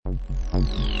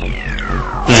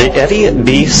The Eddie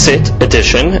B. Sit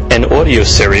edition and audio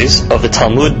series of the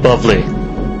Talmud Bavli.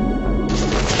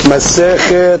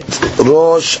 Masechet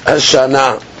Rosh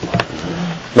Hashanah.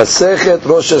 Masechet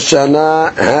Rosh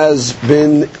Hashanah has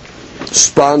been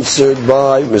sponsored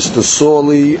by Mr.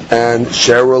 Sawley and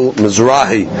Cheryl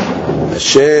Mizrahi.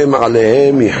 Hashem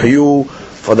Alehem Yihyu,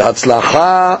 for the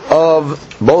Hatzlacha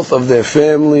of both of their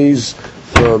families,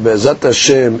 for Be'ezat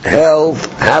Hashem, health,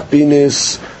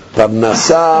 happiness,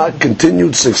 Parnasa,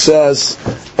 continued success,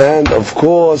 and of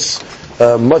course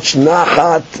much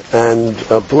nachat and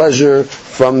pleasure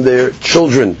from their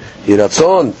children.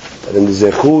 Yiratzon, that in the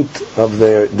zechut of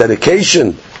their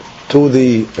dedication to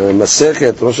the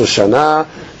Masechet Rosh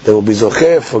Hashanah, they will be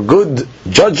zocheh for good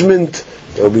judgment,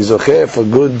 they will be zocheh for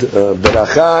good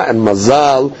beracha and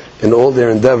mazal in all their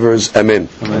endeavors. Amen.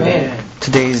 Amen.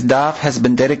 Today's daf has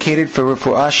been dedicated for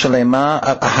Refuah Shalema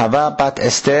of Ahava bat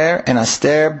Esther and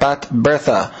Esther bat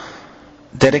Bertha.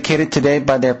 Dedicated today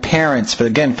by their parents, for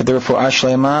the Refuah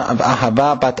Shalema of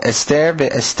Ahava bat Esther ve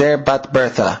Esther bat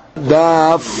Bertha.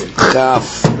 Daf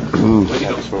Chaf.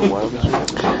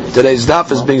 Today's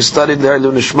daf is being studied there.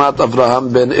 Lunishmat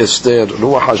Avraham ben Esther.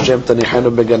 Ruach Hashem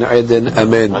tanichenu began Eden.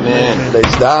 Amen.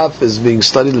 Today's daf is being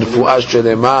studied Refuah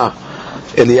Shalema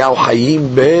Eliyahu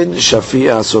Hayim ben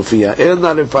Shafia Sofia.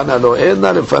 Ena lefanalo,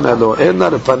 ena lefanalo, ena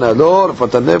lefanalo,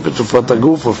 rafat hanefesh ufrat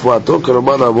haguf ufuato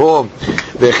keromar rabo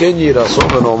v'chen yiraso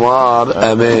v'nomar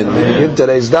amen. We begin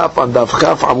today's daf on daf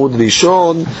Chaf Amud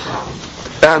Rishon,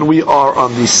 and we are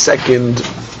on the second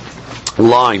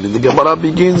line. And the Gemara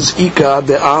begins Ika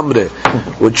de Amre,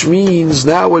 which means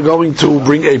now we're going to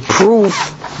bring a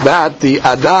proof that the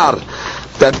Adar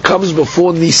that comes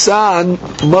before Nisan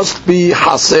must be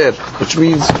Haser, which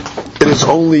means it is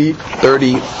only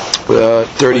 30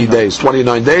 days,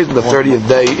 29 days, and the 30th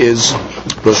day is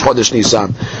Rosh Chodesh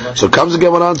Nisan. So comes the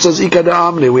Gemara and says, Ika de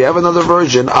Amri. We have another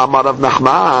version, Amar of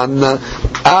Nachman,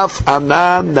 Af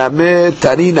Anan Name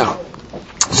Tarina.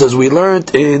 It says, we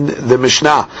learned in the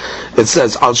Mishnah, it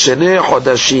says, Al Sheneh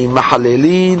Chodashim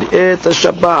Mahalelin Et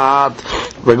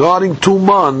Shabbat. Regarding 2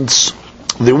 months,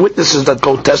 the witnesses that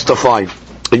go testify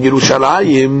in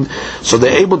Yerushalayim, so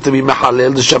they're able to be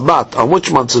Mahalel the Shabbat. On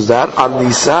which months is that? On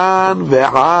Nisan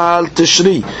ve'al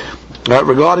Tishri.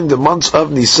 Regarding the months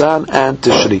of Nisan and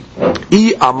Tishri.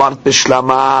 I amart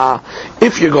bishlama.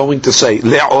 If you're going to say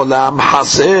le'olam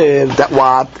haser, that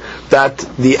what? That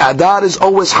the Adar is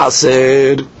always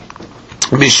haser.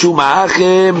 Mishum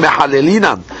ha'achem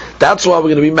mehalelinan. That's why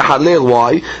we're going to be mehalel.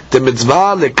 Why? The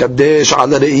mitzvah lekadesh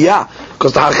ala re'iyah.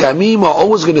 Because the Hachamim are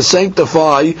always going to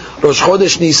sanctify Rosh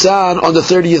Chodesh Nisan on the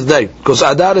 30th day. Because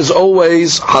Adar is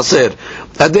always Haser.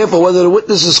 And therefore, whether the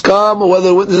witnesses come or whether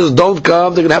the witnesses don't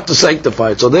come, they're going to have to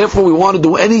sanctify it. So therefore, we want to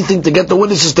do anything to get the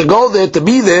witnesses to go there, to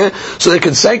be there, so they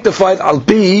can sanctify it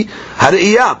al-pi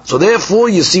hariyah. So therefore,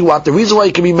 you see what? The reason why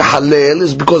you can be Mahalel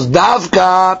is because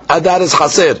Davka Adar is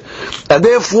Haser. And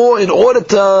therefore, in order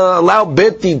to allow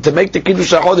Betin to make the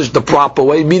Kiddush HaChodesh the proper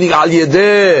way, meaning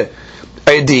al-yedeh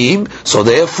Edim, so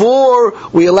therefore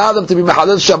we allow them to be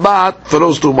Mahalel Shabbat for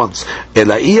those 2 months.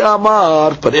 Elai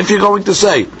Amar, but if you're going to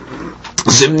say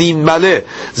Zimnin Maleh,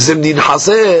 Zimnin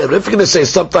Haser, if you're going to say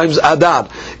sometimes Adar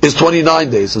is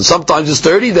 29 days and sometimes it's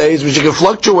 30 days, which you can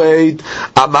fluctuate,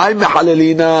 Amai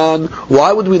Mehalelinan,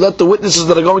 why would we let the witnesses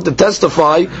that are going to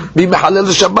testify be Mahalel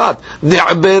Shabbat?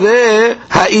 Ne'bere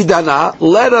Ha'idana,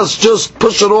 let us just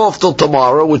push it off till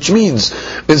tomorrow, which means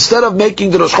instead of making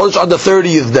the Rosh Chodesh on the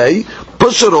 30th day,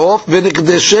 push it off, and make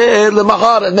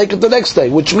it the next day.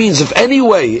 Which means, if any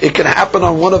way it can happen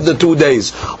on one of the 2 days,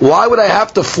 why would I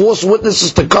have to force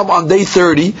witnesses to come on day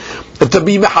 30, to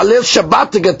be Mehalel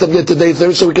Shabbat to get them there to day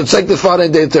 30, so we can sanctify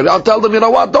on day 30? I'll tell them, you know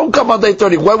what, don't come on day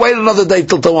 30, wait another day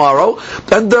till tomorrow,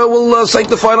 and we'll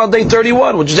sanctify it on day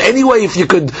 31, which is anyway, if you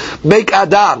could make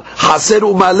Adar, Haser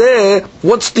Umaleh,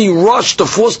 what's the rush to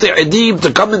force the Edim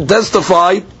to come and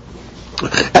testify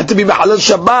and to be Mahalel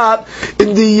Shabbat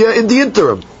in the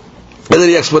interim? And then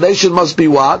the explanation must be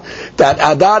what? That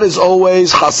Adar is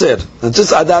always Haser. And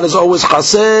since Adar is always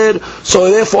Haser, so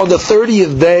therefore on the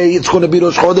 30th day it's going to be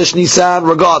Rosh Chodesh Nisan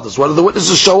regardless, whether the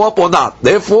witnesses show up or not.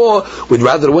 Therefore, we'd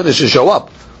rather the witnesses show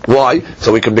up. Why?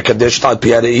 So we can be conditioned on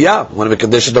Piyadiyah. We want to be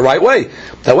conditioned the right way.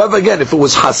 However, again, if it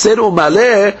was Haser or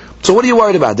Maleh, so what are you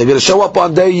worried about? They're going to show up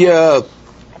on day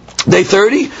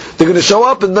 30? They're going to show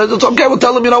up and it's okay, we'll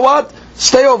tell them, you know what?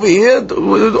 Stay over here,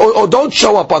 or don't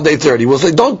show up on day 30. We'll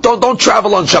say, don't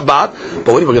travel on Shabbat.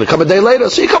 But we're going to come a day later.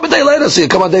 So you come a day later, so you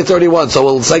come on day 31. So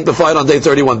we'll sanctify it on day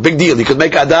 31. Big deal. You can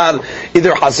make Adar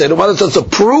either Haser or it's a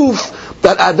proof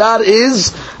that Adar is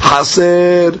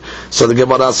Haser. So the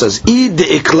Gemara says, I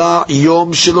de'ikla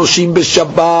yom shiloshim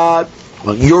b'Shabbat.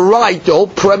 Well, you're right, the whole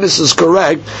premise is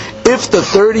correct. If the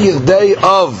 30th day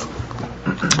of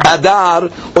Adar,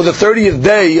 or the 30th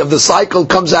day of the cycle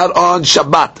comes out on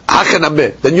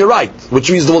Shabbat, then you're right. Which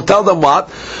means we'll tell them what?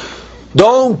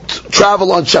 Don't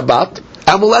travel on Shabbat,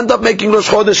 and we'll end up making Rosh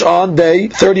Chodesh on day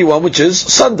 31, which is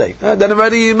Sunday. Then it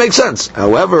already makes sense.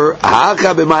 However, what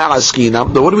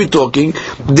are we talking?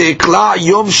 Dekla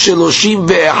Yom Sheloshim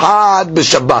Ve'ehad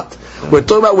B'Shabbat. We're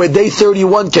talking about where day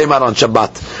 31 came out on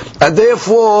Shabbat. And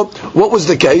therefore, what was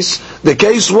the case? The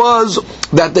case was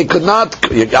that they could not,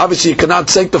 obviously you cannot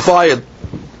sanctify it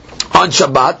on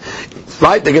Shabbat,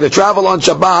 right? They're going to travel on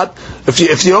Shabbat. If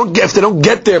they don't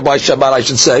get there by Shabbat, I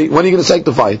should say, when are you going to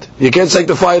sanctify it? You can't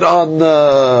sanctify it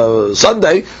on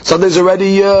Sunday. Sunday's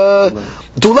already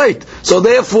too late. So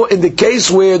therefore, in the case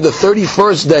where the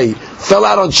 31st day fell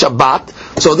out on Shabbat,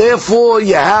 so therefore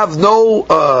you have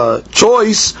no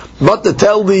choice but to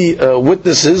tell the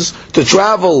witnesses to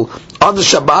travel on the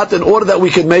Shabbat in order that we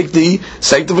can make the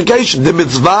sanctification. The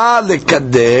mitzvah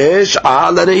lekadesh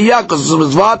ala re'iyah, because it's a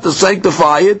mitzvah to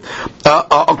sanctify it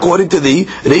according to the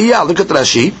re'iyah. Look at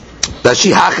Rashi.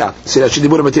 Rashi haka. See Rashi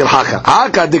dibur matil haka.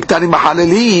 Haka diktani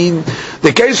mahalelin.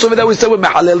 The case over that we said with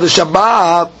mahalel the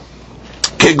Shabbat.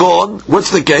 Kegon, what's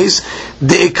the case?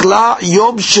 De'ikla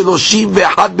yom sheloshim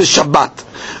ve'ehad b'Shabbat.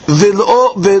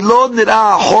 Velo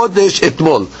nira chodesh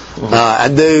etmol.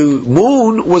 And the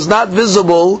moon was not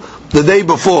visible the day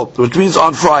before, which means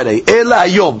on Friday. Ela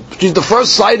yom, which means the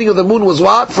first sighting of the moon was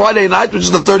what? Friday night, which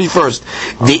is the 31st.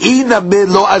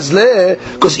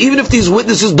 Because even if these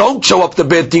witnesses don't show up to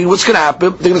Bet Din, what's going to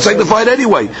happen? They're going to sanctify it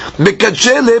anyway. Because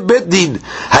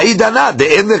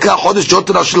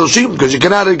you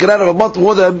cannot have a month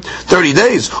more than 30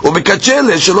 days. Because they're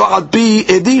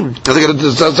going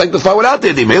to sanctify without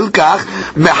edim.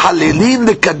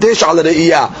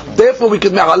 Therefore, we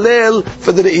can mehalel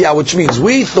for the re'iyah, which means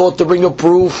we thought to bring a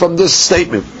proof from this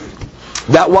statement.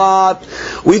 That what?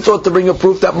 We thought to bring a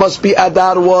proof that must be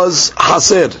Adar was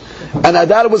Haser. And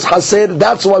Adar was Haser,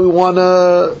 that's why we want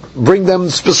to bring them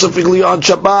specifically on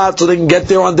Shabbat, so they can get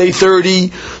there on day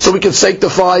 30, so we can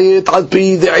sanctify it al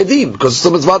pi the Eidim, because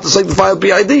someone's about to sanctify al pi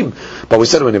Eidim. But we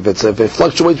said, if it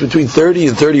fluctuates between 30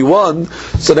 and 31,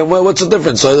 so then what's the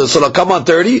difference? So they'll come on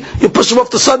 30, you push them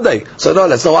off to Sunday. So no,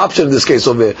 that's no option in this case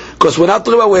over here. Because we're not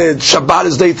talking about where Shabbat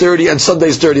is day 30 and Sunday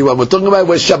is 31. We're talking about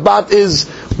where Shabbat is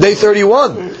day 31.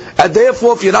 And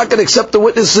therefore, if you're not going to accept the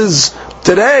witnesses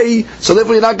today, so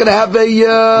therefore you're not going to have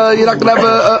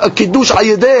a kiddush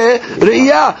ayedeh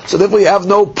re'iyah. So therefore you have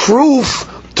no proof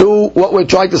to what we're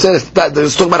trying to say. That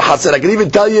it's talking about Haser. I can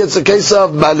even tell you it's a case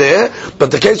of Maleh,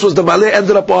 but the case was the Maleh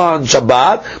ended up on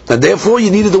Shabbat, and therefore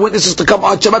you needed the witnesses to come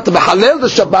on Shabbat to mehalel the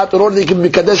Shabbat in order they can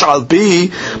mikadesh al pi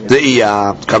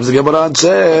re'iyah. Comes the Gemara and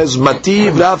says,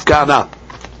 Mativ Rav Kana.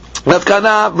 Rav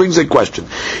Kana brings a question.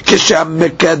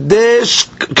 Kishamikdash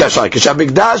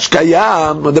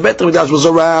kayam, when the Beit HaMikdash was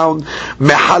around,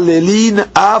 mehalelin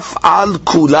af al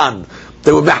kulan.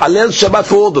 They were mehalel Shabbat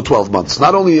for all the 12 months,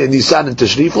 not only in Nisan and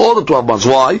Tishri, for all the 12 months.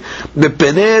 Why?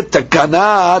 Mepene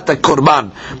takanat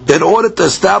korban. In order to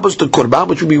establish the korban,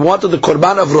 which we wanted the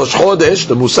korban of Rosh Chodesh,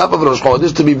 the musaf of Rosh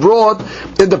Chodesh, to be brought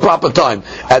in the proper time,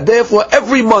 and therefore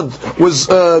every month was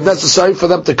necessary for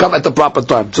them to come at the proper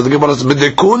time. So the Gemara says,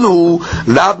 "Medekulu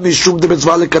lav mishum de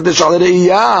mitzvah lekadesh al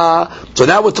re'iyah." So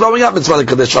now we're throwing out mitzvah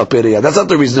lekadesh al re'iyah. That's not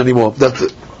the reason anymore.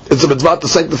 It's a mitzvah to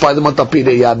sanctify the month al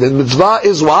re'iyah. The mitzvah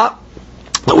is what?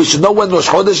 That we should know when Rosh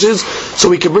Chodesh is, so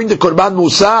we can bring the Korban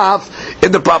Musaf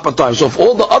in the proper time. So if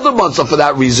all the other months are for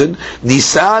that reason,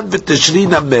 Nisan v'Tishri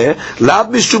nameh, lav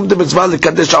mishum de mitzvah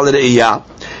lekadesh al re'iyah,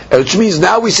 which means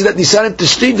now we see that Nisan and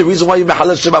Tishri, the reason why you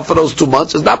mehalel Shabbat for those 2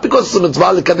 months, is not because it's a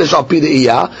mitzvah lekadesh al pi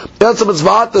re'iyah, it's a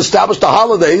mitzvah to establish the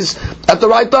holidays at the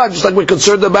right time. Just like we're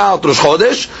concerned about Rosh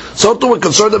Chodesh, so too we're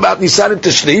concerned about Nisan and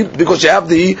Tishri, because you have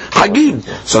the Hagim.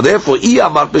 So therefore,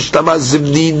 iyamar b'shtama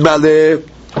zimnin maleh,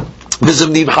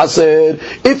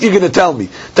 if you're going to tell me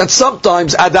that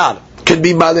sometimes Adar can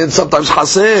be Maleh and sometimes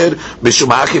Haser,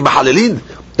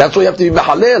 that's why you have to be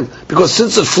Mahalel, because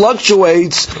since it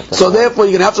fluctuates, so therefore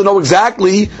you're going to have to know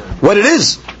exactly what it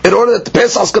is, in order that the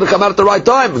Pesach is going to come out at the right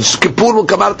time, and Kippur will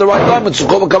come out at the right time, and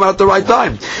Sukkot will come out at the right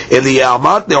time.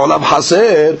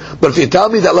 But if you tell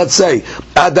me that, let's say,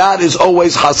 Adar is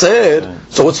always Haser,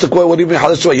 so what's the question? What do you mean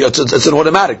Haser? It's an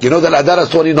automatic. You know that Adar has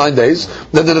 29 days,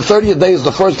 then the 30th day is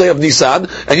the first day of Nisan,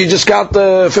 and you just count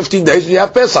 15 days and you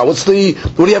have Pesach. What do you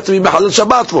have to be Mahalel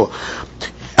Shabbat for?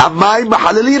 Amai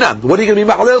Mahalelina. What are you going to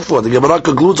be Mahalel for? The Gemara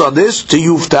concludes on this, to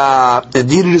Yufta.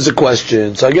 Indeed it is a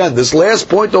question. So again, this last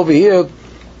point over here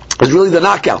is really the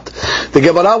knockout. The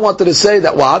Gemara wanted to say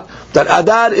that what? That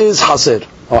Adar is Haser.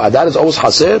 Oh, Adar is always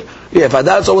Haser? Yeah, if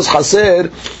Adar is always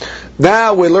Haser,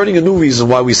 now we're learning a new reason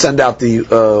why we send out the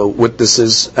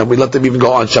witnesses and we let them even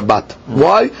go on Shabbat.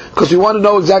 Why? Because we want to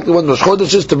know exactly when Rosh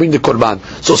Chodesh is to bring the Korban.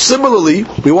 So similarly,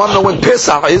 we want to know when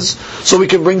Pesach is, so we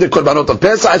can bring the Korbanot of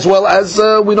Pesach as well as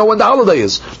we know when the holiday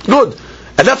is. Good.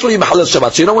 And that's when you Mahalel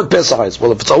Shabbat. So you know when Pesach is.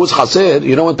 Well, if it's always Chaser,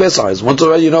 you know when Pesach is. Once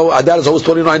already you know Adar is always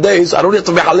 29 days, I don't have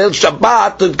to Mahalel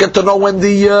Shabbat to get to know when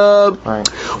the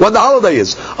holiday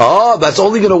is. Oh, that's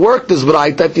only going to work this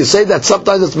Braita if you say that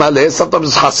sometimes it's Maleh, sometimes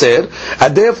it's Chaser,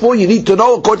 and therefore you need to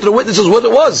know, according to the witnesses, what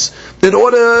it was, in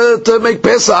order to make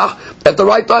Pesach at the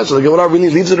right time. So the Gemara really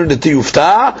leaves it in the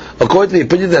Tiyufta, according to the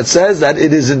opinion that says that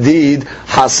it is indeed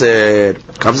Chaser.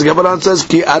 Comes the Gemara and says,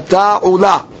 Ki ata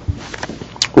ula.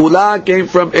 Ula came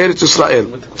from Eretz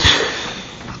Israel.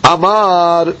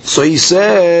 Amar, so he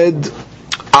said,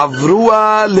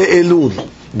 Avrua le'elul.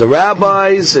 The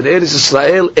rabbis in Eretz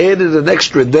Israel added an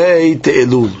extra day to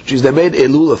Elul, which is they made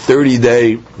Elul a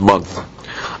 30-day month.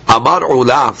 Amar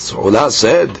Ula, so Ula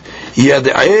said,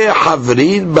 Yad'e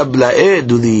havrin babla'e,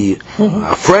 do the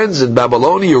friends in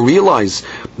Babylonia realize,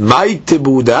 Mai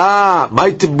tibuta,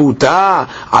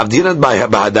 avdinan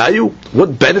ba'hadayu,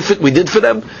 what benefit we did for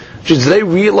them? Should they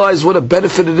realize what a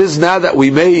benefit it is now that we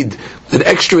made an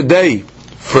extra day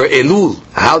for Elul?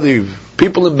 How the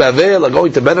people in Bavel are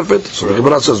going to benefit? So the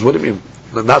Gemara says, what do you mean?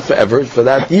 Not forever, for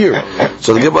that year.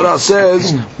 So the Gemara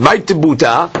says,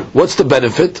 Maitibuta, what's the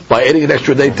benefit by adding an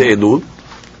extra day to Elul?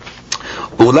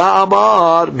 Ula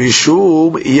Amar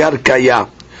Mishum Yarkaya.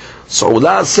 So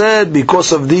Ula said,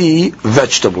 because of the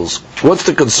vegetables. What's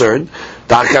the concern?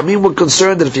 The Hakamim were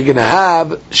concerned that if you're going to have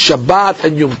Shabbat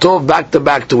and Yom Tov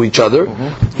back to each other,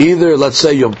 either, let's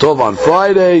say, Yom Tov on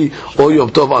Friday or Yom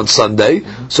Tov on Sunday,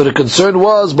 so the concern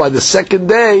was, by the second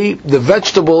day, the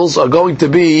vegetables are going to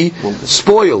be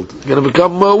spoiled, going to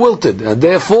become wilted, and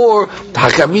therefore, the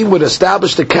Hakamim would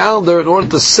establish the calendar in order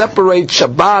to separate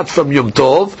Shabbat from Yom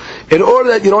Tov, in order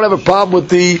that you don't have a problem with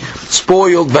the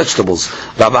spoiled vegetables.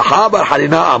 Rabaha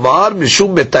Harina Amar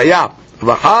Mishum Metaya.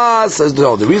 Raha says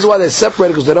no. The reason why they separate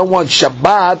because they don't want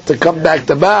Shabbat to come back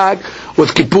to back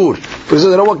with Kippur. Because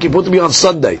they don't want Kippur to be on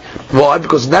Sunday. Why?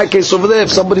 Because in that case over there,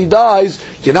 if somebody dies,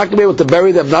 you're not going to be able to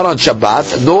bury them not on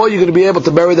Shabbat, nor you're going to be able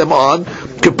to bury them on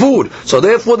Kippur. So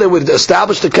therefore they would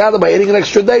establish the calendar by adding an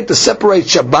extra day to separate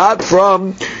Shabbat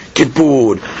from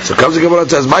Kippur. So comes the Gemara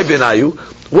and says, My benayu,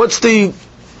 what's the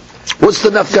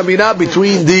nafkamina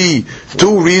between the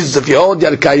two reasons? If you hold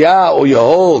Yarkaya or you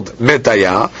hold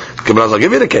Metaya, I'll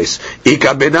give you the case.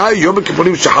 Ika benai Yom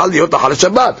Kippurim shahal liyot achar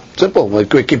Shabbat. Simple. When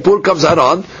Kippur comes out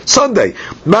on Sunday.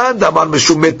 Man daman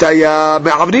mishum Metaya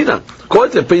me'avrina.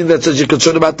 According to the opinion that says you're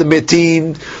concerned about the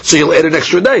metim, so you'll add an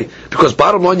extra day. Because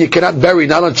bottom line, you cannot bury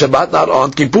not on Shabbat, not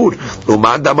on Kippur.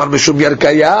 Uman damar mishum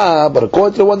Yarkaya. But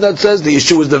according to the one that says the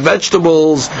issue is the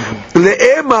vegetables,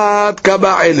 le'emat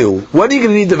kaba'elu. When are you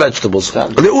going to need the vegetables?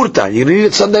 Le'urta. You're going to need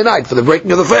it Sunday night for the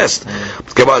breaking of the fast.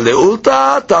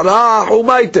 Le'urta tarah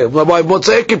umayte. By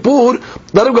Motzei Kippur,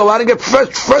 let him go out and get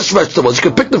fresh vegetables. You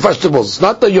can pick the vegetables. It's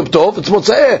not the Yom Tov, it's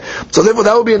Motzei. So therefore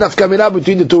that would be enough kamina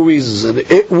between the two reasons.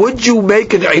 Would you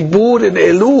make an ibur in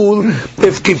Elul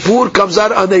if Kippur comes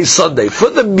out on a Sunday? For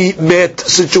the meat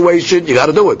situation, you got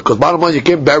to do it. Because bottom line, you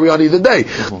can't bury on either day.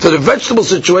 For the vegetable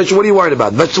situation, what are you worried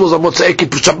about? Vegetables on Motzei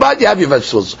Kippur. Shabbat, you have your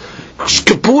vegetables.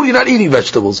 Kippur, you're not eating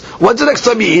vegetables. When's the next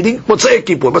time you're eating? Motzei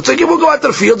Kippur. Motzei Kippur, go out to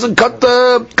the fields and cut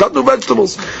new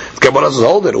vegetables. Gemara says,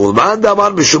 hold it. Ulman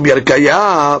damar mishum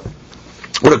yarkaya.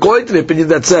 Well, according to the opinion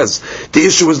that says the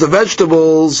issue is the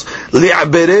vegetables,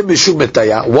 li'abere mishum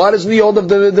metaya. What is the hold of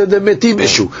the metim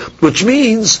issue? Which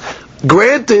means,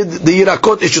 granted, the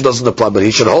yirakot issue doesn't apply, but he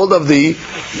should hold of the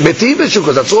metim issue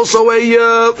because that's also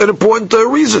an important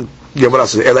reason. Gemara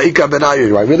says, elaika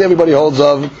benayu. Right? Really, everybody holds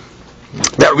of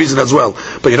that reason as well.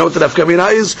 But you know what the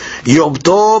nafkamina is? Yom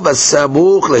Tov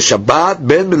as-samuch le-Shabbat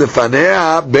ben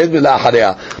milefanea ben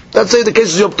milacharea. Let's say the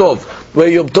case is Yom Tov, where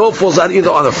Yom Tov falls out either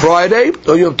on a Friday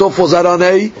or Yom Tov falls out on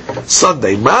a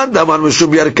Sunday. Man daman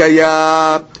mishum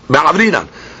yarkaya ma'avrinan.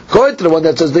 According to the one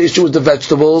that says the issue is the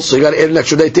vegetables, so you got to add an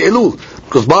extra day to Elul.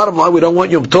 Because bottom line, we don't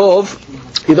want Yom Tov.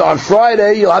 Either on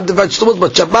Friday you'll have the vegetables,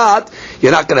 but Shabbat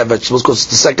you're not going to have vegetables because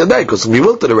it's the second day, because it's going to be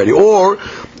wilted already. Or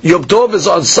Yom Tov is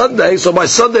on Sunday, so by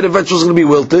Sunday the vegetables are going to be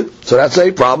wilted, so that's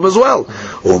a problem as well.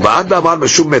 But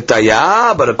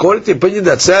according to the opinion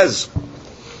that says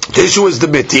the issue is the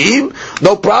metim,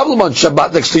 no problem on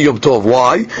Shabbat next to Yom Tov.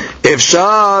 Why?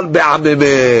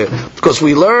 Because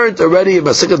we learned already in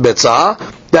Masechet Betzah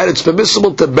that it's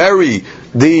permissible to bury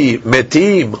the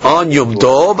metim on Yom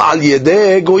Tov al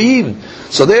yedei goyim.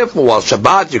 So therefore, while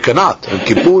Shabbat you cannot, on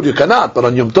Kippur you cannot, but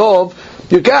on Yom Tov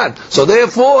you can. So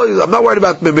therefore, I'm not worried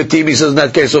about metim. He says in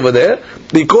that case over there,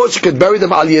 because you can bury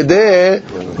them al yedei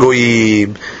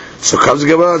goyim. So comes the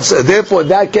Gemara. Therefore,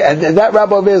 that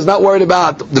rabbi over there is not worried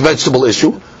about the vegetable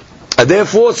issue. And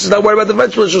therefore, since not worried about the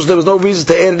vegetable issues, there was no reason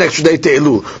to add an extra day to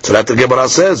Elul. So that the Gemara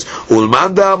says,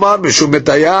 "Ulman da'amar mishum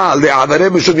metaya le'avare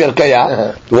mishum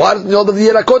yarkaya." Why doesn't you know the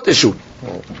Yerakot issue?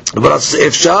 But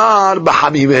efshar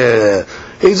b'hamimeh.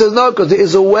 He says no, because there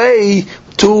is a way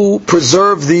to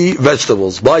preserve the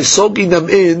vegetables by soaking them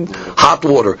in hot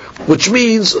water. Which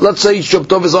means, let's say Yom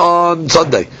Tov is on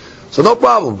Sunday. So no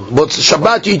problem. But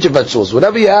Shabbat you eat your vegetables.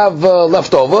 Whatever you have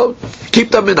left over,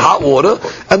 keep them in hot water,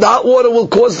 and the hot water will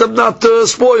cause them not to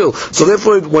spoil. So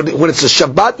therefore, when it's a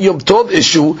Shabbat Yom Tov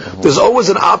issue, there's always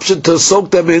an option to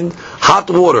soak them in hot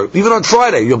water. Even on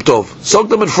Friday Yom Tov, soak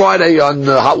them in Friday on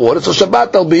hot water. So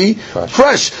Shabbat they'll be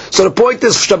fresh. So the point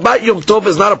is, Shabbat Yom Tov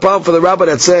is not a problem for the rabbi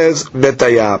that says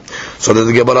metayah. So then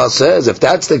the Gemara says, if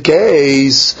that's the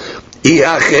case,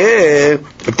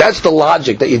 if that's the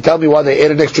logic that you tell me why they add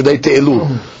an extra day to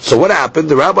Elul. So what happened?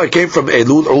 The rabbi came from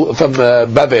Elul, from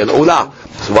Bavel, Ula.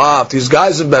 So wow, if these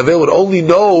guys in Bavel would only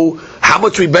know how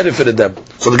much we benefited them.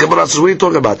 So the Gemara says, what are you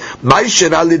talking about?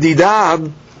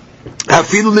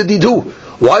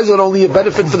 Why is it only a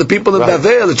benefit for the people in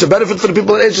Bavel? It's a benefit for the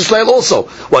people in Israel also.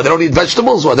 Why, they don't eat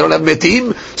vegetables? Why, they don't have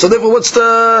metim? So therefore, what's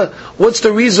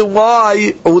the reason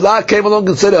why Ula came along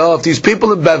and said, if these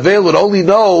people in Bavel would only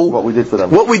know what we did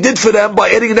for them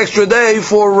by adding an extra day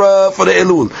for the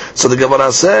Elul. So the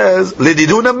Gemara says,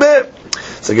 Lididun ameh.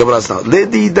 So the Gemara says,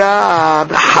 Lididan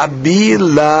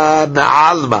habilan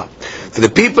alma. For the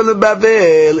people in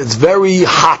Bavel, it's very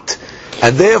hot.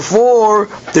 And therefore,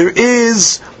 there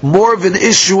is more of an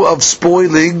issue of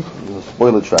spoiling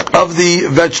of the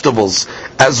vegetables.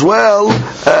 As well,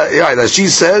 as she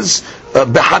says,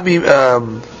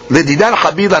 لَدِينَانْ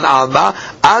حَبِيلًا عَلْمَا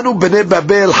أَنُوا بَنَي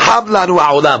بَابِلْ حَبْلًا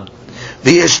وَعُلَمْ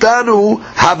v'yeshtanu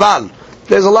haval.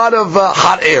 There's a lot of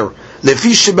hot air. It's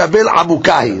in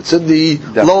the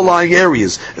low-lying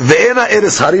areas.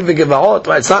 It's not in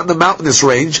the mountainous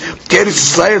range.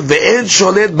 It's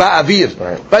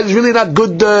really not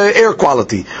good air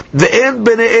quality.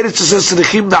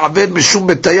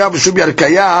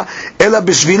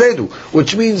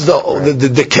 Which means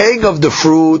the decaying of the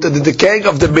fruit and the decaying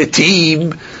of the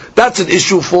metim, that's an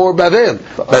issue for Bavel.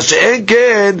 But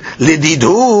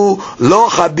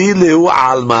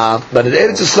in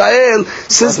Eretz Israel,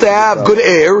 since they have good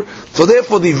air, so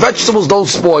therefore the vegetables don't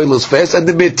spoil as fast, and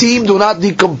the metim do not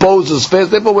decompose as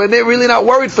fast. Therefore, we're really not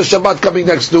worried for Shabbat coming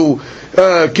next to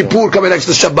Kippur coming next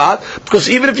to Shabbat, because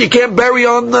even if you can't bury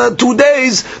on 2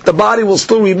 days, the body will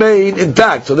still remain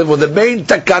intact. So therefore, the main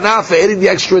takana for adding the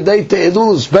extra day to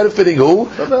Elul is benefiting who?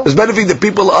 Is benefiting the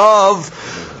people of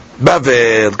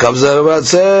Bavel. Comes out and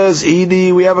says,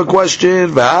 Ini, we have a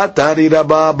question. V'atani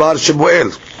Rabba bar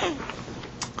Shemuel.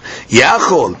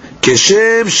 Yachol,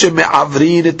 keshem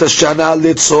sheme'avrin et hashana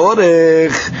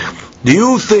letzorech. Do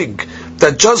you think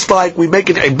that just like we make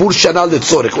an ibur shana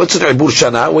letzorech, what's an ibur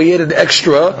shana? We add an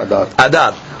extra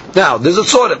adad. Now, there's a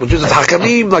tzorech, which is a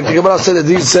hakamim, like the Gemara said,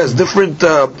 it says different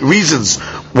reasons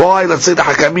why, let's say the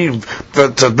hakamim,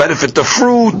 to benefit the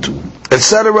fruit,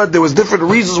 etc. There was different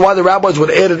reasons why the rabbis would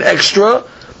add an extra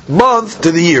month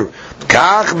to the year.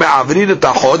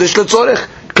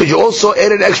 Could you also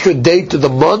add an extra day to the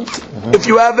month if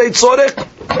you have a tzorech?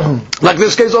 Like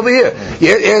this case over here,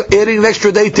 you're adding an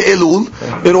extra day to Elul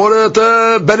in order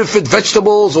to benefit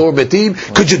vegetables or metim.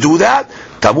 Could you do that?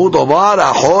 Tamud Omar,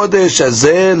 HaChodesh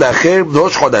Hazeh Lachem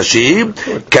Rosh Chodashim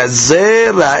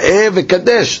Kazeh Ra'eh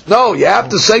V'Kadesh. No, you have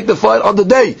to sanctify it on the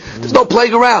day. There's no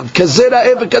playing around. Kazeh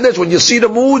Ra'eh V'Kadesh. When you see the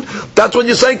moon, that's when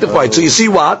you sanctify it. So you see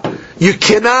what? You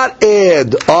cannot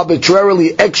add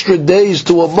arbitrarily extra days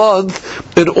to a month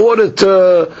in order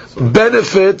to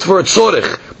benefit for a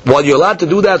tzorech. While you're allowed to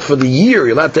do that for the year,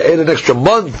 you're allowed to add an extra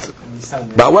month.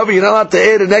 However, you're not allowed to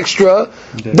add an extra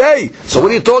day. So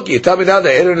what are you talking? You tell me now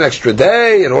they add an extra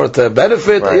day in order to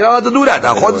benefit. Right. You're not allowed to do that.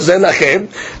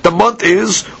 The month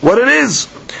is what it is.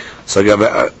 So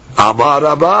Amar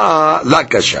Rabba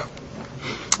Lakasha.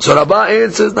 So Rabba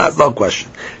answers, no question.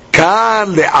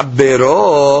 Kan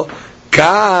le'abero,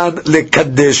 kan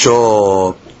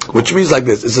le'kaddesho. Which means like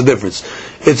this, it's a difference.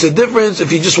 It's a difference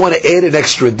if you just want to add an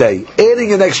extra day.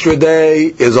 Adding an extra day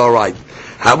is alright.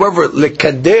 However,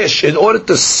 lekadesh, in order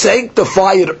to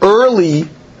sanctify it early,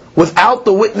 without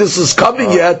the witnesses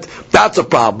coming yet, that's a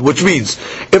problem. Which means,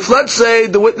 if let's say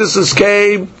the witnesses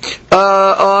came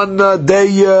on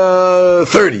day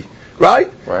 30, right?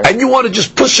 And you want to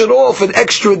just push it off an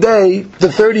extra day to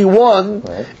 31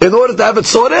 in order to have it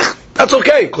tzorech, that's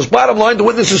okay, because bottom line, the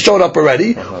witnesses showed up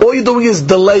already. All you're doing is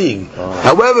delaying.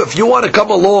 However, if you want to come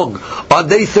along on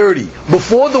day 30,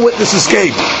 before the witnesses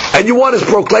came, and you want to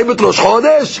proclaim it Rosh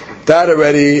Chodesh, that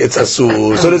already, it's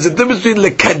asur. So there's a difference between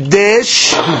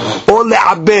lekadesh or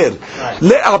le'aber.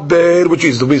 Le'aber, which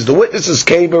means the witnesses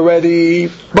came already,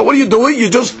 but what are you doing? You're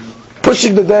just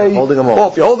pushing the day holding them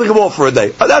off. You're holding them off for a day.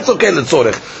 That's okay,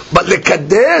 letzorech. But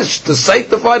lekadesh, to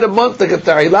sanctify the month, to get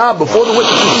ta'ila, before the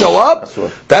witnesses show up,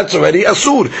 that's already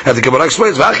asur. And the Gemara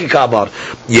explains, v'achi kamar,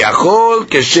 yachol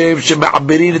keshem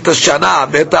shema'abirin et hashana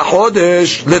v'et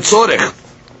hachodesh letzorech.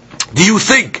 Do you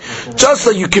think, just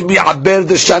like you can be aber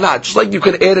the shana, just like you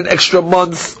can add an extra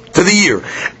month to the year,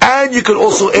 and you can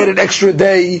also add an extra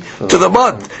day to the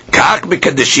month?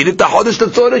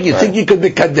 You think you can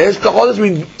be kadesh the chodesh,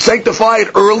 mean sanctify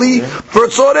it early for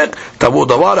tzorech?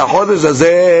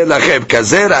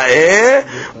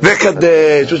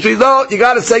 Which means no, you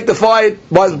got to sanctify it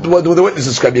when the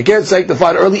witnesses come. You can't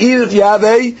sanctify it early, even if you have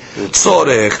a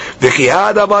tzorech.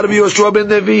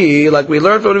 Like we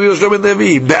learned from Rabbi Yoshua ben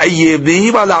Levi,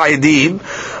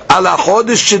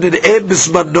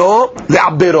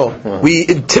 we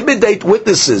intimidate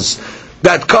witnesses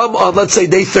that come on, let's say,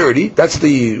 day 30. That's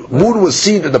the moon was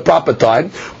seen in the proper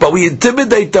time, but we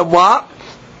intimidate them what?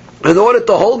 In order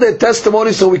to hold their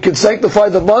testimony so we can sanctify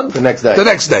the month the next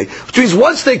day. Which means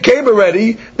once they came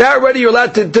already, now already you're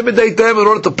allowed to intimidate them in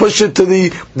order to push it to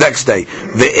the next day.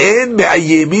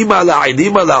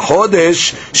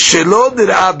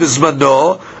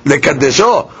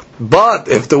 But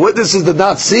if the witnesses did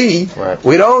not see,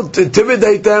 we don't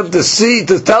intimidate them to see,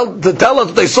 to tell us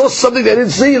that they saw something they didn't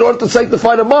see in order to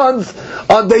sanctify the month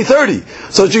on day 30.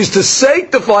 So she's to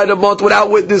sanctify the month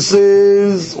without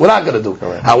witnesses, we're not going to do.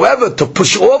 However, to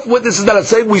push off witnesses that are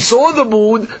saying we saw the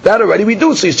moon, that already we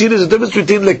do. So you see there's a difference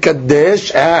between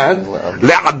lekadesh and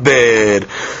le'aber.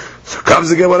 So comes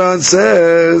the Gemara and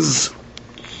says,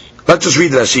 let's just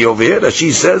read Rashi over here.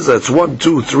 Rashi says that's 1,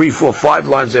 2, 3, 4, 5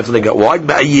 lines after they get wide.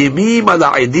 Ma'ayimim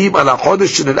ala aidim ala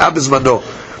chodesh shenel'ah bizmano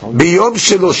biyom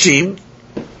sheloshim,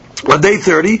 on day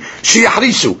 30,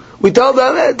 sheyahrishu. We tell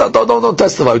them, don't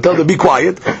testify. We tell them, be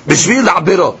quiet. B'shvil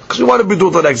la'abiro, because we want to be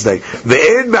doing the next day.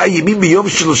 Ve'en ma'ayimim biyom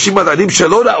sheloshim ala aidim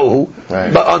shelo ra'uhu.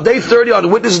 But on day 30,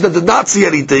 on witnesses that did not see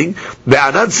anything,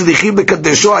 ve'anan tzlichim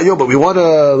lekadesho hayom, but we want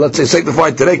to, let's say, sanctify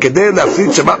today, kedei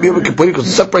la'afrid Shabbat b'yom kippurim, because to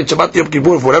separate Shabbat Yom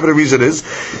Kippur for whatever the reason is,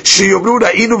 sheyomru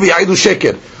ra'inu v'ya'idu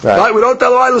sheker. Right? We don't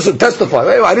tell them, listen, testify.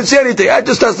 Hey, I didn't see anything, I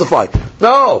just testify.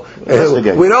 No,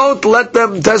 we don't let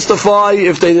them testify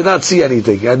if they did not see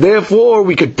anything, and therefore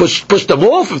we could push them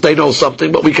off if they know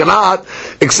something, but we cannot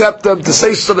accept them to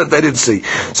say something that they didn't see.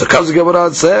 So comes the Gemara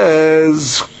and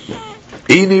says,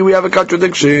 Ini, we have a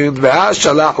contradiction.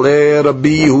 Ve'ashalach le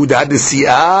Rabbi Yehuda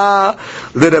Nesi'ah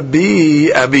le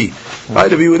Rabbi Ami. Right,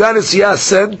 Rabbi Yehuda Nesi'ah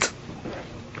sent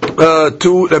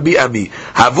to Rabbi Ami.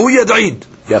 Havu yad'in.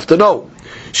 You have to know.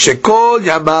 Shekol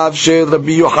Yamav Shel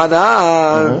Rabbi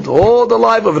Yochanan, all the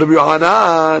life of Rabbi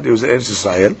Yochanan, he was in Eretz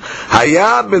Yisrael.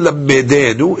 Hayam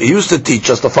melamedenu, he used to teach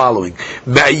us the following: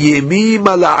 Ma'yemim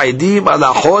ala aidim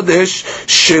ala chodesh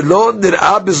shelo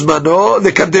nir'a bizmano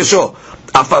lekadesho,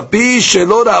 afapi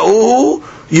shelo ra'uhu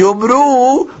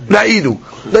yomru ra'inu.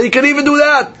 Now you can even do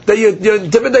that. That you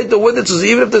intimidate the witnesses,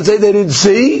 even if they say they didn't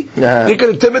see. You can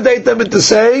intimidate them into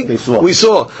saying we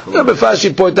saw. Remember,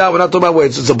 Fashi pointed out, we're not talking about where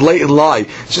it's a blatant lie.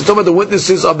 She's talking about the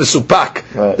witnesses of the supak.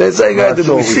 They're saying, did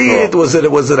we see it? Was it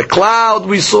a cloud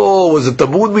we saw? Was it the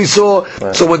moon we saw?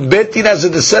 So when Bet Din has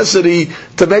a necessity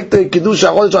to make the kiddush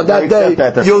hachodesh on that day,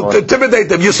 you intimidate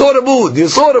them. You saw the moon.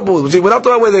 See, we're not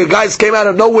talking about where the guys came out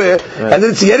of nowhere and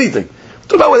didn't see anything.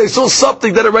 About where they saw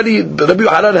something that already Rabbi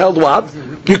Yochanan held what?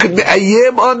 You could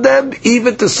ayyam on them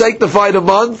even to sanctify the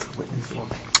month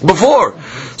before.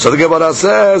 So the Gemara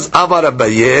says, Amar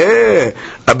Abaye.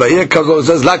 Abaye comes over and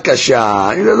says, La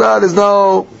kasha. He says, there's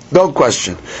no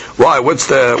question. Why? What's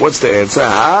the answer?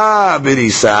 Ha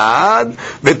b'Nisan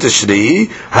v'Tishri,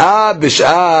 ha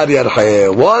b'Shar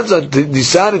Yarcheh. One's on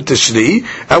Nisan and Tishri,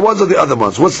 and one's on the other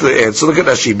months. What's the answer? Look at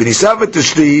Rashi. B'Nisan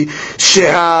v'Tishri,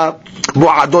 sheha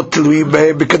mu'adot tiluim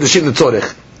behem b'kadeshin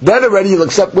l'tzorech. Then already you'll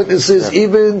accept witnesses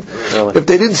even if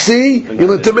they didn't see.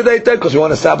 You'll intimidate them because we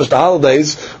want to establish the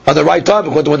holidays on the right time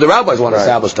according to when the rabbis want to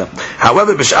establish them.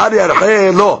 However, b'Shar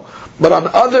Yarcheh lo. But on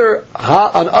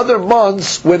other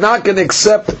months, we're not going to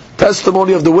accept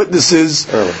testimony of the witnesses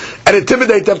and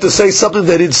intimidate them to say something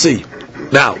they didn't see.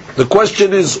 Now, the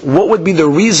question is, what would be the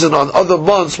reason on other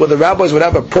months where the rabbis would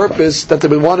have a purpose that they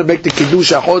would want to make the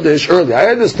Kiddush HaChodesh early? I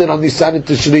understand on Nisan and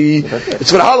Tishri, it's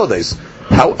for the holidays.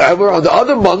 However, on the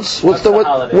other months, on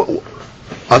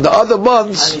the other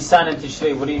months, on Nisan and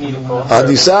Tishrei, what do you need it for? On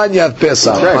Nisan you have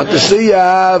Pesach. On Tishrei you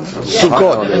have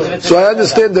Sukkot. So I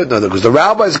understand that, because the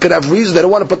rabbis could have reasons, they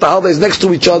don't want to put the holidays next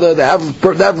to each other, they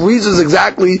have reasons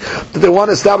exactly that they want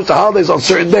to establish the holidays on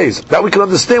certain days. That we can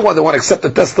understand why they want to accept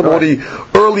the testimony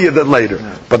earlier than later.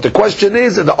 But the question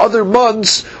is, in the other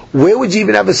months, where would you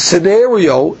even have a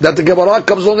scenario that the Gemara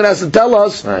comes along and has to tell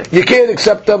us, you can't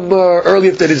accept them early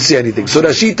if they didn't see anything. So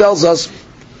Rashi tells us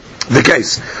the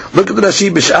case. Look at the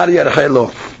Rashi b'sh'ar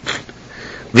yarchelo.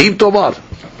 V'im tomar.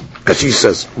 Rashi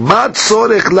says, "Ma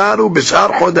tzorech lanu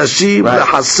b'sh'ar chodashim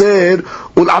lachaser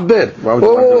ul'aber." Why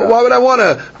would I want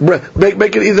to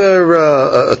make it either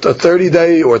a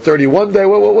 30-day or 31-day?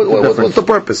 What's the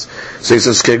purpose? So he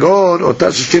says, "Kegon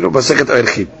otashishinu b'seket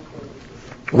erchin."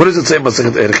 What does it say in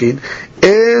Masechet Erchin?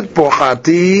 En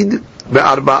pochatin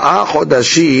be'arba'a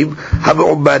chodashim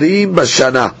ha'me'umarim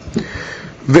b'shana.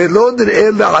 Which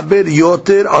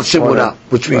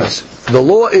means the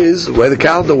law is, the way the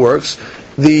calendar works,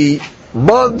 the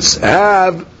months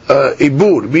have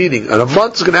ibur, meaning a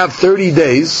month is going to have 30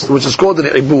 days, which is called an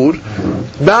ibur,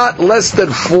 not less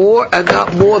than 4 and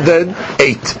not more than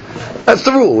 8. That's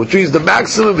the rule, which means the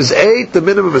maximum is 8, the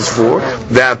minimum is 4.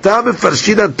 Now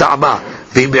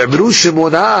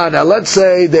let's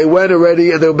say they went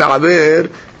already and they were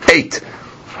 8.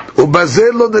 Now the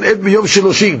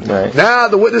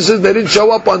witnesses, they didn't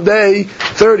show up on day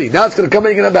 30. Now it's going to come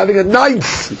in and end up having a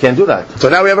 9th. You can't do that. So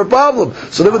now we have a problem.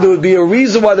 So there would be a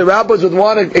reason why the rabbis would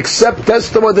want to accept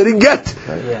testimony they didn't get.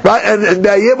 Right? And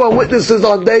they have witnesses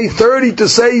on day 30 to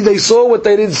say they saw what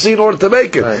they didn't see in order to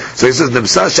make it. So he says, and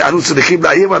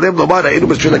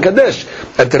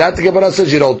to that the Gemara says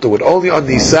you don't do it. Only on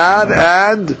Nisan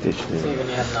and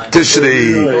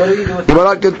Tishri.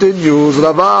 Gemara continues,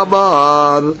 Rava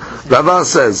Amar, Rava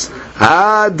says,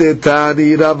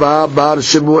 Hadetani Rava Bar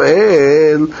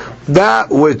Shemuel, that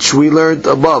which we learned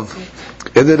above,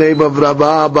 in the name of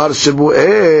Rava Bar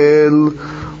Shemuel,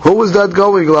 who was that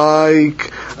going like?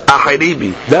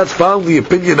 Ahirimi. That's found the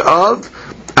opinion of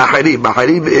Ahirim.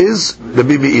 Ahirim is the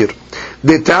Meir.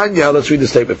 The Tanya, let's read the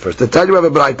statement first. The Tanya have a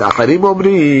braita. Ahirim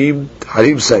omrim,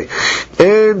 Ahirim say,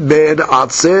 En ben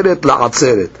atzeret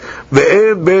la'atzeret,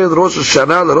 ve'en ben Rosh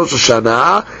Hashanah la'Rosh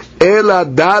Hashanah, ela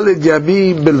daled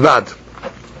yamim bilvad.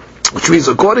 Which means,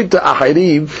 according to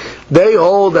Ahirim, they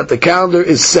hold that the calendar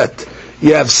is set.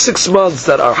 You have 6 months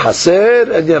that are Haser,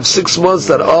 and you have 6 months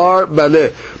that are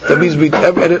Maleh. That means,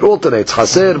 and it alternates.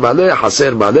 Haser, Maleh,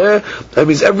 Haser, Maleh. That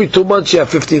means every 2 months you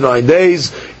have 59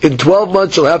 days. In 12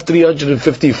 months you'll have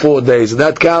 354 days. And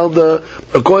that calendar,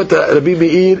 according to Rabbi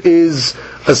Meir, is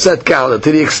a set calendar.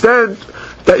 To the extent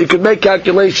that you can make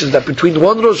calculations that between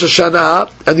one Rosh Hashanah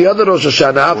and the other Rosh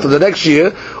Hashanah for the next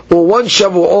year, or one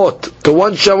Shavuot to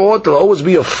one Shavuot, there will always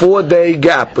be a 4-day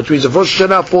gap, which means if Rosh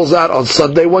Hashanah falls out on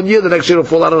Sunday one year, the next year will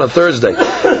fall out on a Thursday.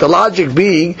 The logic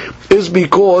being is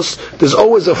because there's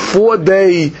always a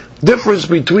 4-day difference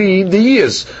between the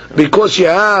years, because you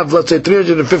have, let's say,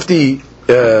 350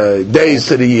 days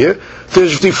to the year,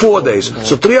 354 days.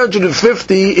 So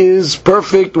 350 is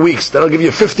perfect weeks. That'll give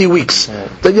you 50 weeks.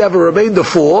 Then you have a remainder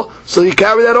 4, so you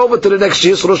carry that over to the next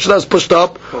year, so Rosh Hashanah is pushed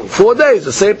up 4 days.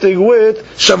 The same thing with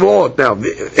Shavuot. Now,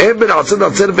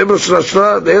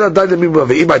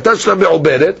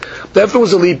 if it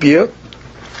was a leap year,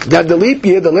 then the leap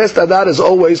year, the last Adar is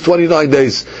always 29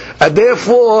 days. And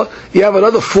therefore, you have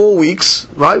another 4 weeks,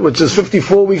 right, which is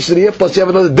 54 weeks in the year, plus you have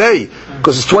another day,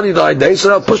 because it's 29 days, so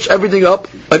that'll push everything up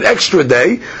an extra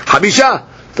day, Hamisha.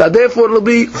 So therefore, it'll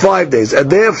be 5 days.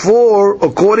 And therefore,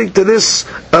 according to this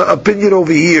opinion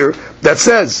over here, that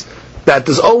says that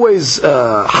there's always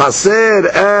Haser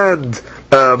and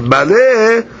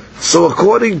Maleh, so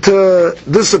according to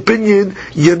this opinion,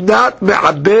 you're not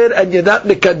me'aber and you're not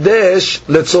mekadesh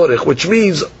letzorich, which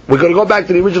means, we're going to go back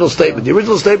to the original statement. The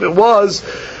original statement was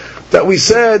that we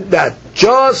said that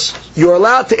just, you're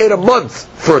allowed to add a month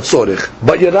for a tzorich,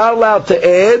 but you're not allowed to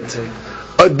add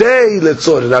a day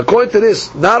letzorich. Now according to this,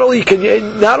 not only can you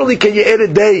add a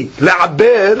day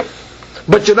le'aber,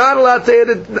 but you're not allowed to add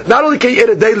it. Not only can you add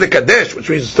a day lekadesh, which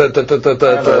means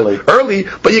early,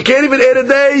 but you can't even add a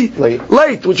day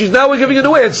late, which is now we're giving a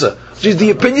new answer. Which is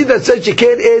the opinion that says you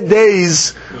can't add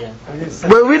days.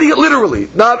 We're reading it literally,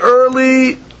 not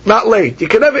early, not late. You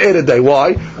can never add a day.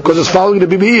 Why? Because it's following the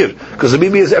Bimir. Because the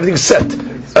Bimir is everything set.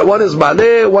 One is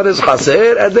Maleh, one is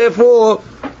Haser, and therefore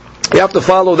you have to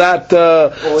follow that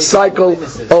cycle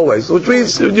always, which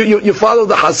means you follow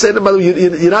the Hasen.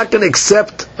 You're not going to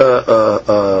accept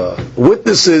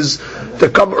witnesses to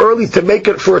come early to make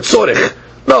it for a tzorich.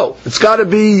 No, it's got to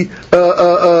be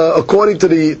according to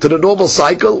the normal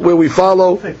cycle where we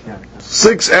follow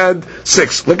 6 and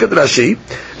 6. Look at Rashi.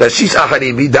 Rashi's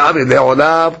Acharimi Da'amid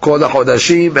le'olam kol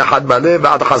ha'chodashim echad maleh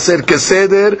v'ad chaser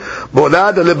keseder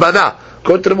molad lebana.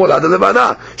 According to the molad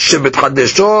lebana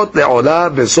shemitchadeshot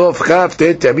le'olam besof chaf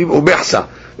tet yamim umehsa.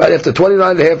 Right after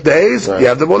 29 and a half days, you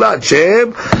have the molad.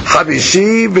 Shem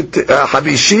Havishi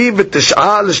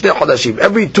v'tish'ah l'shnei chodashim.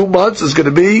 Every 2 months is going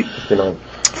to be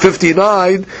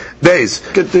 59 days.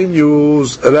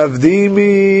 Continues. Rav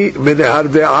Dimi min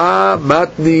Harde'ah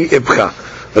matni ibcha.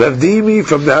 Rav Dimi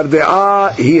from the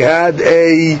Harde'ah, he had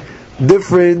a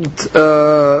different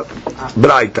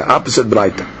braita, opposite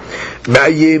braita.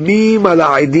 מאיימים על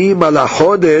העדים על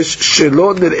החודש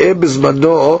שלא נראה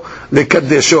בזמנו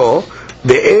לקדשו,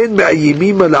 ואין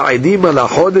מאיימים על העדים על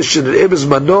החודש שנראה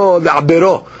בזמנו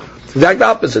לעברו. Exact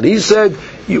opposite. He said,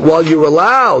 while you're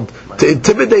allowed to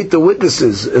intimidate the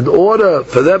witnesses in order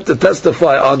for them to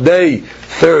testify on day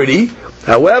 30,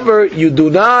 however, you do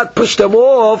not push them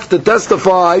off to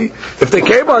testify, if they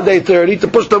came on day 30, to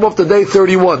push them off to day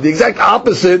 31. The exact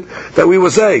opposite that we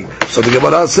were saying. So the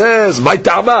Gemara says, "My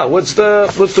ta'ama." What's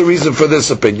the reason for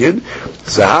this opinion?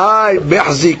 Zahai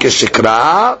mehzi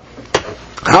keshikra.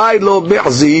 Hi lo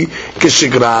mi'zi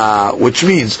kishigra, which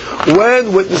means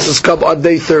when witnesses come on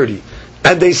day 30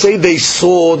 and they say they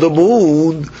saw the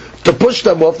moon, to push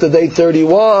them off to day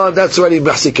 31, that's already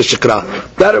mi'zi kishigra.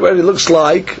 That already looks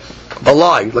like a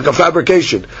lie, like a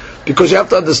fabrication, because you have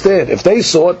to understand, if they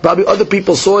saw it, probably other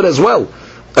people saw it as well.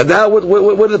 And now, what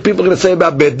are the people going to say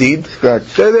about Beit Din?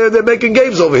 They're making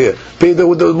games over here.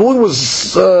 The moon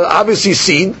was obviously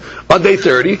seen on day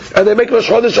 30, and they make Rosh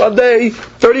Chodesh on day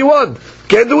 31.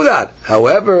 Can't do that.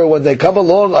 However, when they come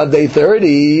along on day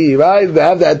 30, right, they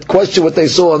have that question what they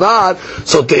saw or not.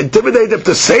 So to intimidate them,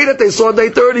 to say that they saw on day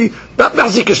 30, not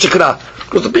Mahzik Shikra.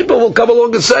 Because the people will come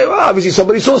along and say, well, obviously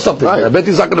somebody saw something. Right. I bet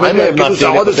he's not going to make Rosh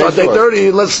Chodesh on day 30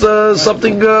 unless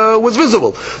something was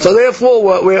visible. So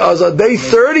therefore, whereas on day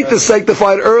 30 to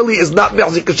sanctify it early is not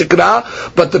Mahzik Shikra,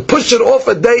 but to push it off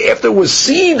a day after it was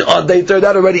seen on day 30,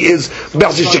 that already is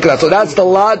Mahzik Shikra. So that's the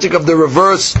logic of the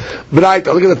reverse. Right,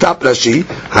 look at the top Rashi.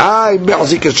 Hi,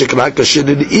 Mahzik Shikra, kashin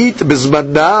eat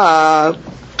bizmanna.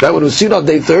 That one was seen on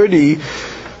day 30.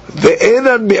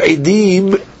 Ve'enan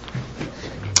me'idim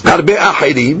הרבה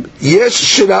אחרים,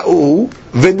 יש שראו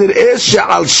ונראה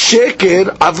שעל שקר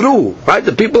עברו. Right?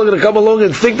 The people are going to come along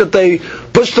and think that they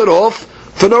pushed it off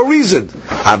for no reason.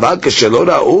 אבל כשלא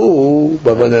ראו,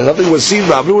 but when nothing was seen,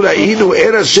 ועברו ראינו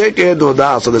אין השקר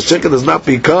נודע. So the שקר does not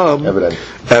become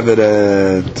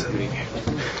evident.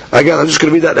 Again, I'm just going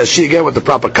to read that Rashi again with the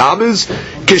proper commas.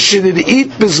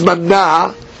 כשנראית בזמנה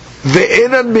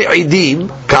ואינן מעידים,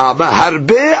 כמה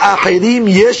הרבה אחרים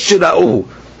יש שראו.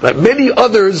 Right? Many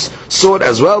others saw it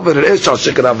as well, but it is Shal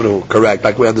Shekar Avru. Correct,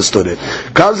 like we understood it.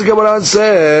 Comes the Gemara and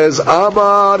says,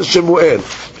 Amar Shemuel.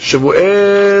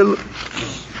 Shemuel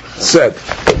said,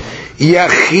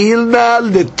 Yachilna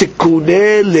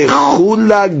letikune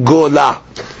lechula gola.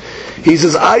 He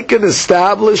says, I can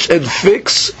establish and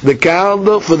fix the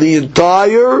calendar for the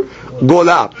entire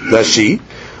gola. Rashi.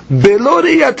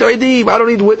 I don't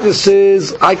need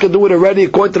witnesses. I can do it already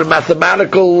according to the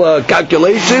mathematical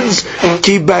calculations. Wow.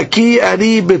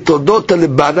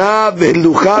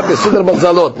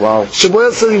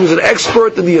 Shemuel said he was an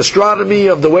expert in the astronomy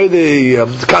of the way the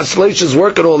constellations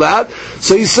work and all that.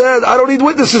 So he said, I don't need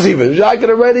witnesses even. I can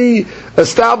already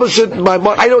establish it in my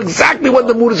mind. I know exactly when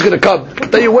the moon is going to come. I'll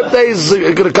tell you what day is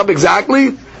going to come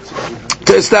exactly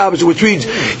to establish it, which means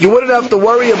you wouldn't have to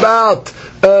worry about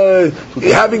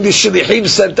having the shlichim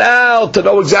sent out to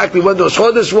know exactly when the Rosh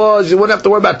Chodesh was. You wouldn't have to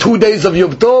worry about 2 days of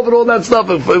Yom Tov and all that stuff.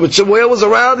 If Shemuel was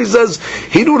around, he says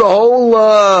he knew the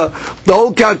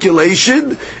whole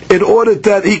calculation in order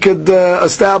that he could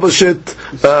establish it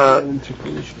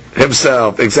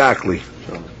himself. Exactly.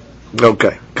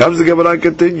 Okay. Comes the Gemara and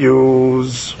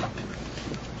continues.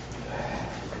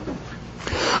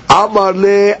 Amar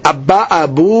le Abba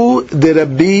Abu de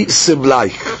Rabbi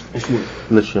Simlai.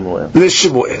 L'Shemuel.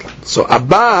 So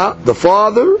Abba, the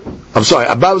father,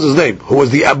 Abba was his name, who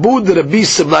was the Abu de Rabbi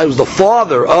Simlai, who was the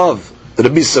father of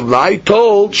Rabbi Simlai,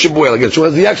 told Shemuel, again,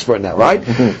 Shemuel is the expert now, right?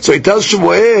 Mm-hmm. So he tells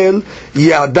Shemuel,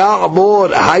 Yada Amor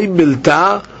Hay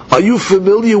Milta, are you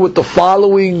familiar with the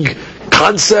following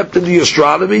concept in the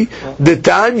astronomy? The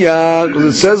Tanya,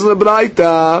 it says in the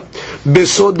Braita,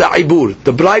 Besod Ibur.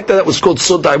 The Braita that was called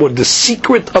Sod Ibur, the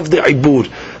secret of the Ibur.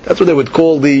 That's what they would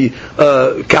call the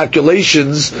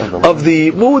calculations of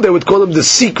the moon. They would call them the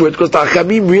secret, because the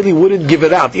Hachamim really wouldn't give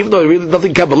it out, even though really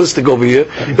nothing Kabbalistic over here.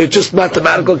 It's just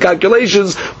mathematical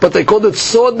calculations, but they called it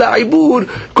Sod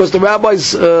Da'ibud, because the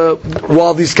rabbis,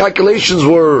 while these calculations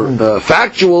were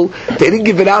factual, they didn't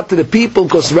give it out to the people,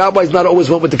 because the rabbis not always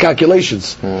went with the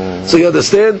calculations. So you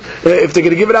understand? If they're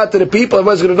going to give it out to the people,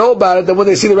 everybody's going to know about it, then when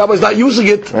they see the rabbis not using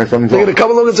it, they're going to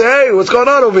come along and say, hey, what's going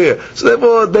on over here? So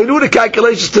therefore, they knew the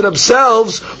calculations to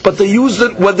themselves, but they used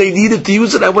it when they needed to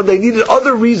use it, and when they needed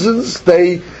other reasons,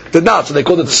 they did not. So they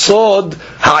called it Sod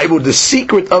Ha'ibud, the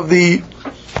secret of the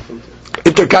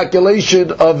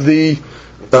intercalculation of the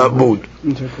moon.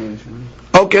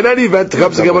 Okay, in any event, the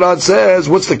Gemara says,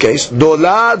 what's the case?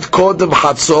 Nolad kodem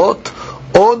chatzot,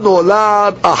 or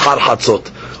nolad achar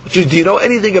chatzot. Do you know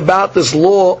anything about this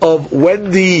law of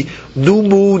when the new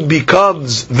moon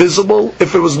becomes visible?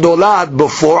 If it was nolad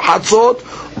before chatzot,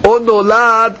 or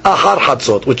nolad achar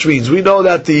chatzot, which means we know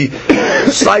that the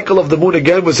cycle of the moon,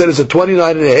 again, we said is a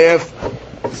 29 and a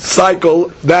half cycle,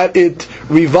 that it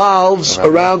revolves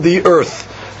around the earth.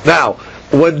 Now,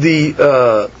 when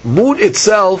the moon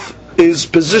itself is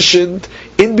positioned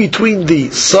in between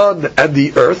the sun and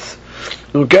the earth,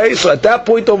 okay, so at that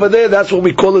point over there, that's what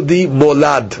we call it the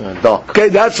molad. Okay,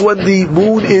 that's when the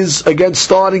moon is again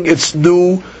starting its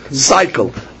new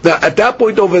cycle. Now, at that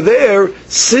point over there,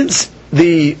 since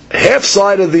the half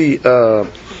side of the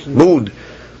moon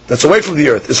that's away from the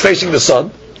earth is facing the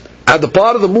sun, and the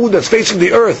part of the moon that's facing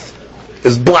the earth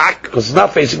is black because it's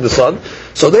not facing the sun,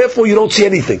 so therefore you don't see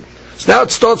anything. So now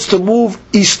it starts to move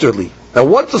easterly. Now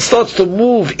once it starts to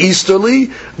move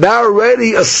easterly, now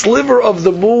already a sliver of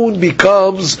the moon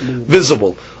becomes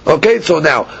visible. Okay, so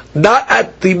now, not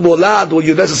at the molad will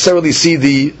you necessarily see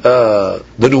the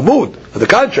new moon. On the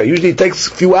contrary, usually it takes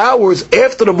a few hours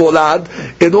after the molad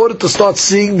in order to start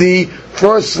seeing the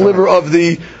first sliver of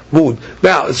the moon.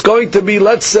 Now, it's going to be,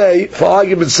 let's say, for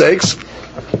argument's sakes,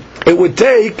 it would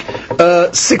take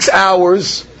 6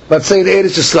 hours, let's say in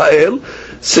Eretz Yisrael,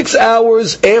 6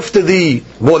 hours after the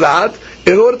molad,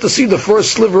 in order to see the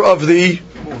first sliver of the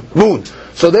moon.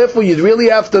 So therefore, you'd really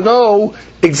have to know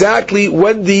exactly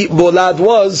when the molad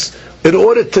was in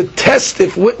order to test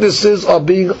if witnesses are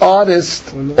being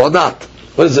honest or not.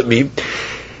 What does it mean?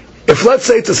 If, let's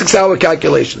say, it's a 6 hour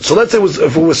calculation, so let's say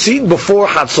if it was seen before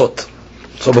Hatzot.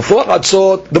 So before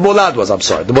Hatzot, the molad was, the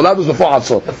molad was before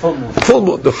Hatzot. The full moon. Full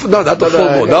moon. No, not the full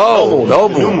moon. No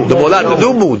moon. The molad, the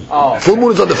new moon. Oh. Full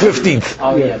moon is on the 15th.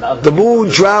 Oh, yeah, the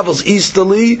moon travels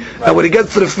easterly, and when it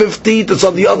gets to the 15th, it's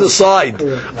on the other side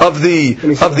of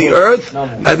the earth,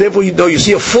 and therefore you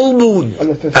see a full moon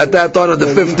at that time on the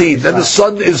 15th. Then the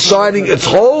sun is shining its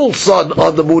whole sun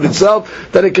on the moon itself.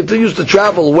 Then it continues to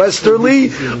travel westerly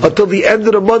until the end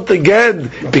of the month again.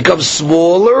 It becomes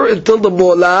smaller until the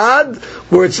molad,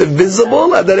 where it's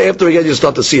invisible, and then after again you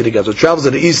start to see it again. So it travels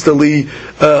in an easterly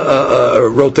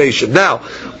rotation. Now,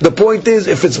 the point is,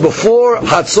 if it's before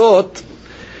Hatzot,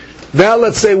 now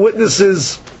let's say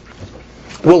witnesses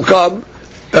will come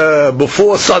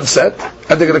before sunset,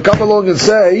 and they're going to come along and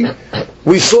say,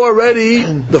 we saw already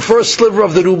the first sliver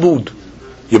of the new moon.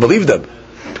 You believe them?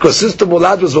 Because since the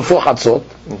molad was before Hatzot,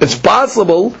 it's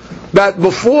possible that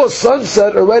before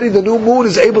sunset already the new moon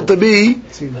is able to be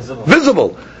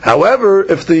visible. However,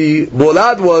 if the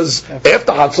molad was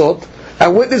after Hatzot,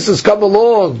 and witnesses come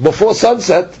along before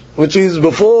sunset, which is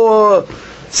before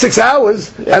 6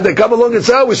 hours, and they come along and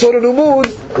say, oh, we saw the new moon,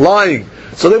 lying.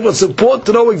 So therefore it's important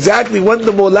to know exactly when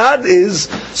the molad is,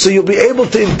 so you'll be able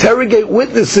to interrogate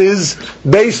witnesses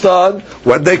based on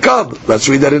when they come. Let's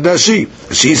read that in Rashi.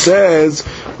 She says,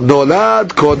 Nolad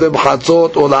kodem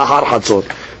chatzot or lahar chatzot.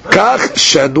 Kach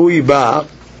shanui ba.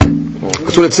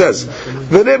 That's what it says.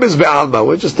 The name is be'alma.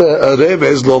 We're just a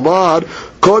remez lomar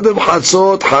kodem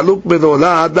chatzot haluk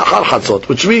menolad lahar chatzot,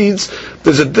 which means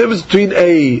there's a difference between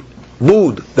a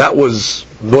moon that was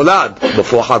nolad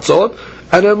before chatzot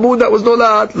and a moon that was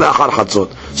nolad lahar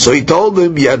chatzot. So he told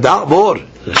him, Yada' more.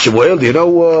 Shemuel, do you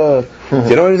know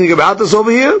anything about this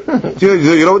over here? Do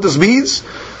you know what this means?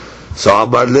 So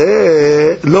Amar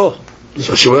le, lo.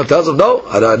 So Shemuel tells him, no,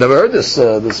 I never heard this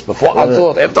before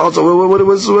Hatzot, after Hatzot, what it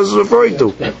was referring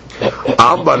to.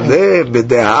 Amar le,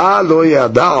 b'deha lo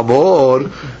yada' more.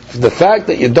 The fact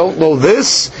that you don't know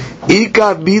this,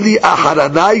 Ika mili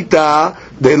acharanaita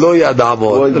They lo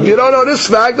yadamon. If you don't know this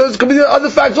fact, there's could be other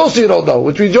facts also you don't know.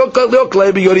 Which means you're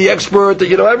claiming you're the expert, that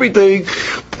you know everything.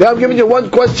 Now I'm giving you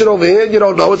one question over here, and you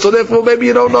don't know it, so therefore maybe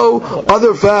you don't know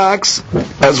other facts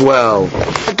as well.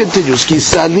 It continues. Ki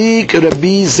salik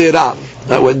Rabbi Zera.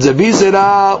 When Rabbi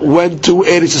Zera went to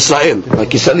Eretz Israel, like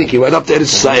Kisalik, he went up to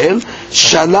Eretz Israel.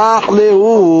 Shalach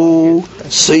lehu.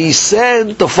 So he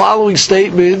sent the following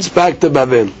statements back to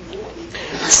Babel.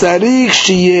 Tzarich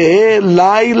sheyeh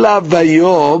laila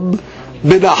vayom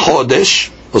min hachodesh,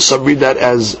 or some read that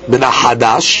as min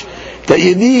hadash, that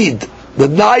you need the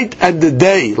night and the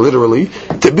day, literally,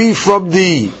 to be from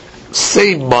the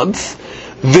same month.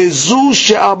 V'zu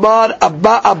she'amar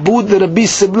Abba Abud Rabbi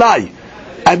Simlai,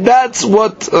 and that's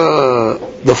what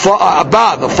the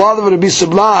father of Rabbi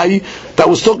Simlai, that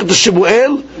was talking to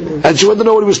Shemuel, and she wanted to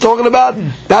know what he was talking about.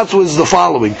 That was the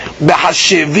following: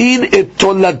 Mehashevin et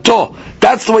tolato.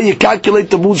 That's the way you calculate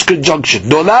the moon's conjunction.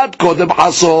 Nolad kodem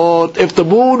hasot. If the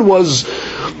moon was,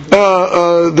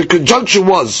 the conjunction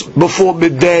was before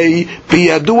midday,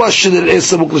 biyadua shenel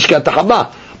esamuk l'shkat hama.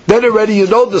 Then already you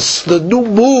know the new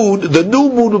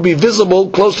moon will be visible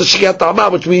close to Shkiat Hama,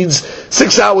 which means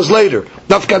 6 hours later.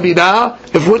 Nafka mina,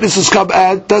 if witnesses come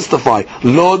and testify.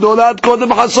 Lo nolad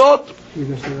kodem hasot.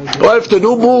 Or if the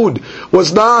new moon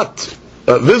was not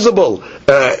visible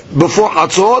before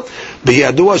Hatzot,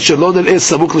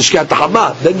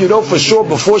 then you know for sure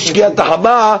before Shkiat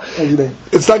Hama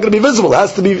it's not going to be visible.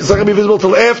 It's not going to be visible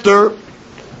till after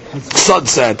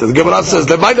sunset. The Gemara says,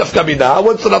 "Lemay nafka mina."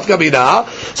 What's the nafka mina?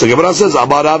 So the Gemara says,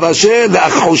 "Amar Rav Asher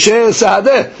le'achosher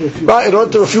sadeh." Right, in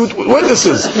order to refute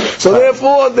witnesses. So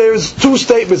therefore, there's two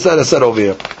statements that are said over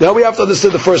here. Now we have to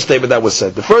understand the first statement that was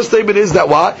said. The first statement is that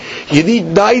what you need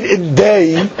night and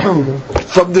day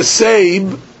from the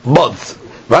same month.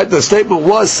 Right? The statement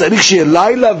was, "Tzarich sheyeh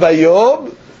laila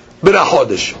vayom min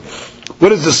hachodesh." What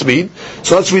does this mean?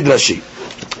 So let's read Rashi.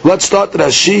 Let's start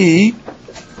Rashi.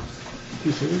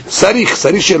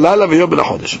 Sarich shel laila v'yom ben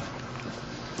hachodesh.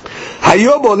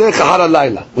 Hayom olech ahar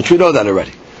halayla, which we know that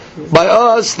already. By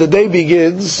us, the day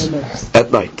begins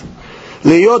at night.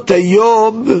 Liyot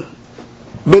hayom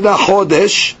ben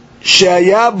hachodesh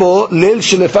she'haya bo leil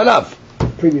shelefanav.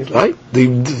 Right?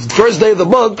 The first day of the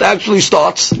month actually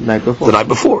starts the night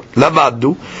before.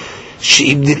 Lamadu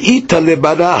she'im nir'ita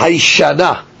lebana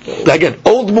hayshana. Again,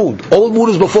 old moon. Old moon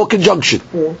is before conjunction.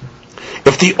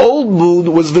 If the old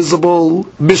moon was visible,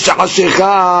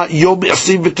 Yomi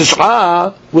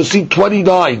was seen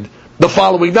 29 the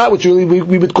following night, which we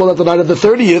would call that the night of the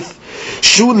 30th.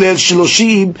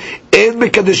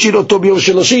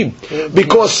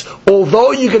 Because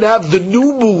although you can have the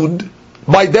new moon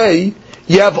by day,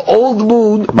 you have old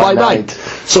moon by night.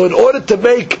 So in order to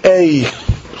make a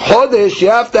Chodesh, you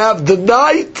have to have the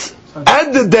night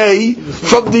and the day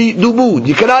from the new moon.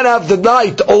 You cannot have the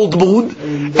night old moon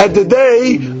and the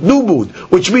day new moon,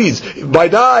 which means by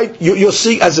night you'll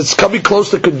see as it's coming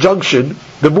close to conjunction,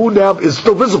 the moon now is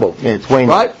still visible. Yeah, it's waning.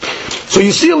 Right? So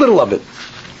you see a little of it.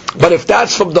 But if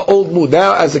that's from the old moon,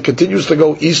 now as it continues to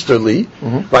go easterly,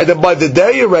 right, then by the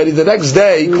day already, the next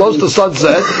day, close to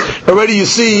sunset, already you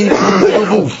see the new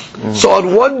moon. So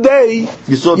on one day,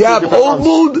 you have old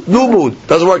moon, new moon.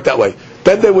 Doesn't work that way.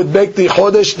 Then they would make the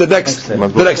Chodesh the next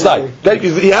night. Then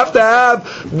you have to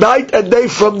have night and day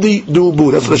from the new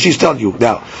moon. That's what she's telling you.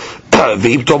 Now,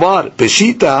 V'im Tomar,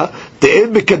 Peshita,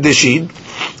 Te'en Mekadeshin,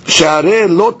 She'areh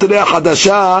Lo Tereh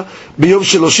Hadasha B'yom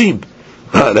Sheloshim.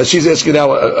 Now she's asking now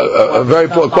a very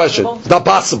important question. It's not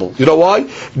possible. You know why?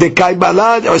 The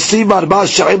Kaimalan Osim Arba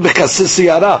Sha'im B'Chassis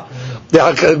Siyara. The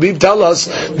Hakabim tell us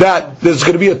that there's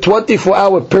going to be a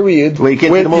 24-hour period where you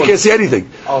can't see anything.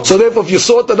 So therefore, if you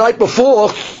saw it the night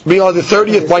before, being on the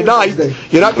 30th by night,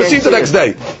 you're not going to see it the next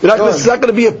day. It's not going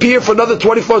to be appear for another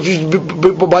 24 hours.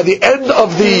 By the end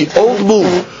of the old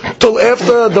moon, till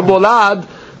after the Molad,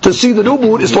 to see the new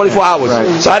moon is 24 hours.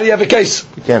 Right. So how do you have a case?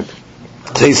 You can't.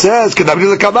 So he says, it's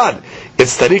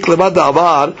Tariq Lemad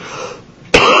Amar,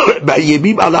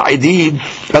 Ma'yemim ala Idim,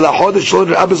 ala Chodesh Lo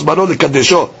Nir'a B'zmano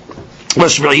L'Kadesho.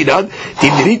 משמעינן, אם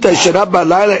נראית ישנה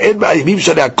בלילה, אין מאיימים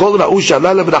שהכל ראו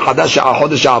שהלילה מן החדש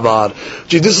החודש העבר.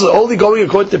 This is only going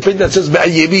according to the opinion that says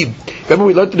מאיימים. Remember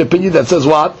we learned an opinion that says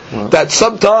what? That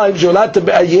sometimes you're allowed to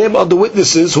מאיים on the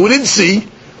witnesses who didn't see,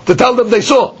 to tell them they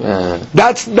saw.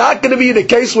 That's not going to be the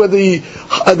case where the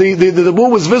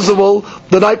moon was visible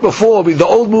the night before. I mean, the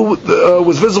old moon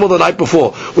was visible the night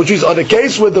before. Which is on the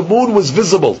case where the moon was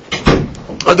visible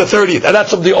on the 30th, and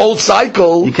that's of the old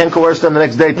cycle. You can't coerce them the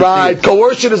next day. Right,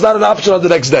 coercion is not an option on the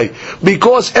next day,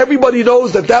 because everybody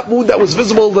knows that moon that was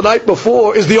visible the night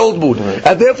before is the old moon,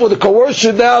 and therefore the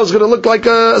coercion now is going to look like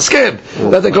a scam.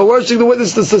 That they're coercing the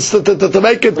witness to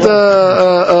make it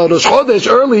Rosh Chodesh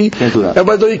early,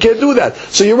 but you can't do that.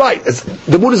 So you're right.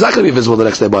 The moon is not going to be visible the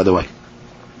next day, by the way.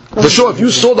 For sure, if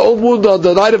you saw the old moon on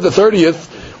the night of the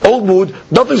 30th, old moon,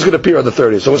 nothing's going to appear on the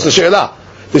 30th. So what's the she'elah?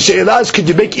 The she'elah is, could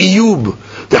you make iyub?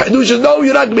 The Hadush is, no,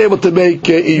 you're not going to be able to make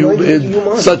iyub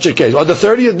in such a case. On the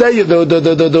 30th day,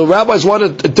 the rabbis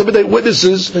want to intimidate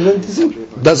witnesses.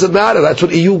 Doesn't matter. That's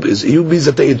what iyub is. Iyub means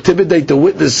that they intimidate the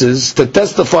witnesses to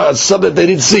testify on something that they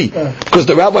didn't see. Because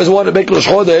the rabbis want to make Rosh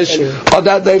Chodesh on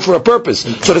that day for a purpose.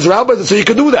 So there's rabbis that say you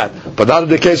can do that. But not in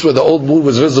the case where the old moon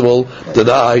was visible the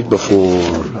night before.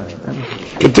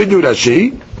 Continue,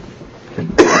 Rashi.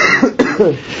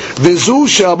 וזו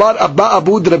שאמר אבא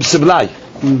אבוד רב סמלי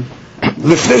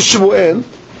לפני שמואל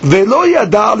ולא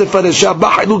ידע לפרשה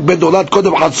מה חילוק בין נולד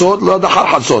קודם חצות לא אחר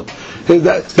חצות.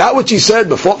 That which he said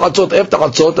before חצות, after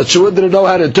חצות, that Shiur didn't know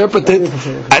how to interpret it.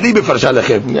 אני מפרשה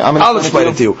לכם, I'll explain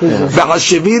it to you.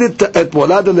 וחשבים את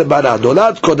מולד לבנה,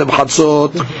 נולד קודם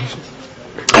חצות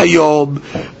היום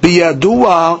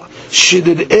בידוע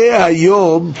שנראה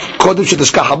היום קודם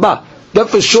שתשכח הבא. Then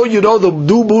for sure you know the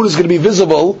new moon is going to be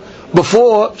visible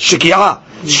before שקיעה.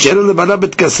 שאין לבנה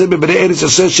מתכסה בבני ארץ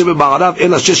ישראל שבמערב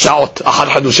אלא 6 שעות אחר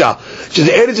חדושה.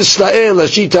 The Eretz Israel,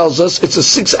 as she tells us, it's a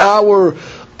 6-hour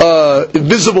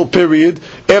invisible period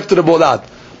after the molad.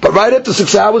 But right after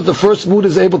 6 hours, the first moon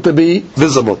is able to be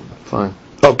visible. Fine.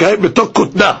 Okay? בתוך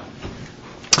כותנה.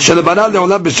 שלבנה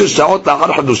לעולם ב6 שעות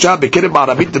לאחר חדושה בקרב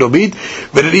מערבית דרומית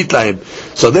ולילית להם.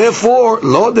 So therefore,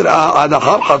 לא נראה עד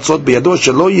אחר חצות בידו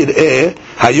שלא יראה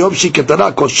היום שהיא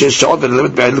קטנה כל 6 שעות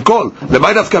ונלמד בעין לכל.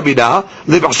 למה נפקא מינה?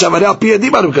 למחשב עליה על פי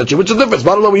עדים אנו מקדשים. What's the difference?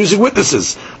 מה לא using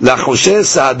witnesses? לחושי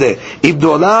שדה. אם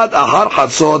נולד אחר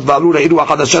חצות ועלו ראינו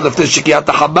החדשה לפני שקיעת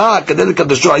החמה כדי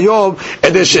לקדשו היום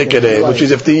עדי שקנה. Which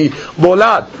is if the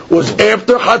molad was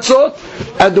after חצות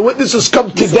and the witnesses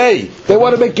come today. They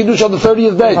want to make kiddush on the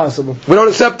 30th day. Possible. We don't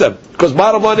accept them because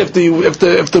bottom line, if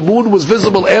the moon was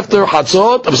visible after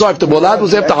Hatzot, I'm sorry, if the Molad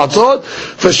was after Hatzot,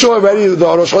 for sure already the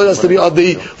Rosh Chodesh has to be on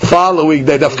the following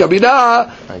day. Nafka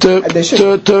mina to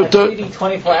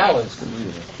 24 hours.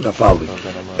 The following.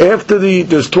 After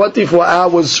there's 24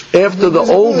 hours after the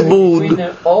old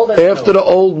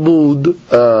moon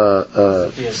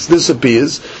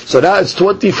disappears. So now it's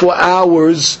 24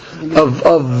 hours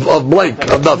of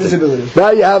blank, of nothing. Now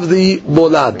you have the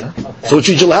Molad. So what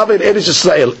you'll have in Eretz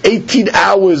Israel, 18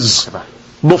 hours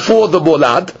before the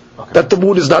Molad, that the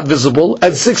moon is not visible,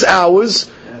 and 6 hours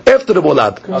after the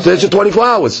Molad. So that's your 24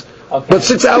 hours. Okay. But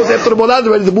 6 hours after the Molad,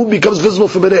 already the moon becomes visible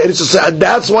from Eretz Israel, and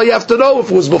that's why you have to know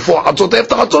if it was before Hatzot,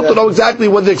 after Hatzot, to know exactly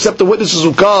when they accept the witnesses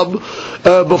who come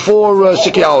before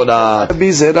Shekiah.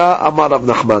 Bizera Amar Rav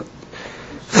Nachman.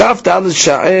 Chav Tal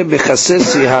Sha'eh Mechaseh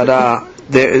Sihara.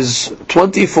 There is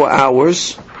 24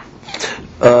 hours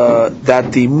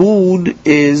that the moon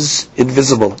is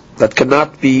invisible, that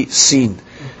cannot be seen,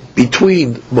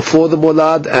 between before the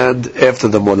Molad and after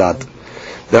the Molad.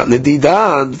 Now,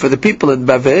 Ledidan, for the people in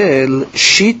Bavel,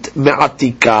 Shit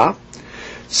Me'atika,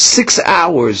 6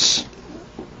 hours,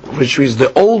 which means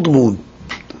the old moon,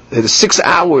 it is 6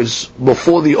 hours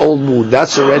before the old moon,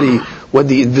 that's already when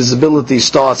the invisibility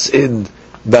starts in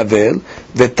Bavel.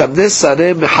 V'tamneh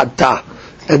sareh me'hata.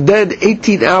 And then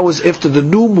 18 hours after the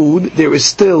new moon, there is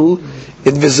still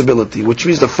invisibility, which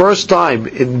means the first time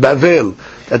in Bavel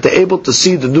that they're able to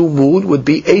see the new moon would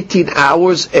be 18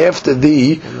 hours after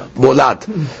the Molad.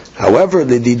 However,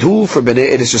 the Nidhu for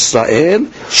Bnei Eretz Yisrael,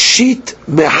 Shit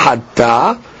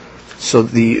Mehata, so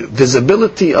the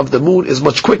visibility of the moon is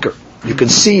much quicker. You can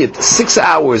see it 6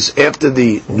 hours after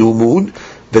the new moon.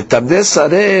 V'tamneh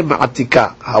sareh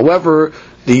me'atika. However,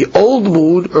 the old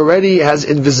moon already has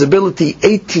invisibility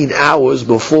 18 hours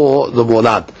before the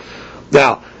Molad.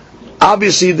 Now,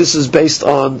 obviously this is based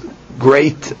on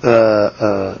great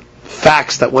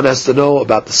facts that one has to know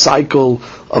about the cycle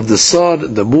of the sun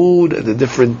and the moon and the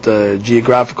different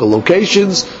geographical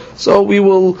locations. So we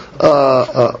will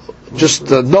just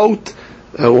note,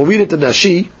 we'll read it in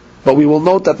Nashi, but we will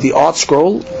note that the art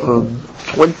scroll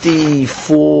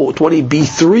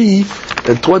 20b3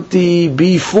 and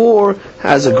 20b4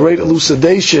 has a great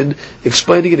elucidation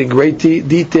explaining it in great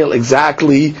detail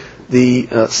exactly the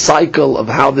cycle of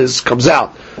how this comes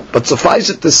out. But suffice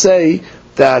it to say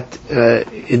that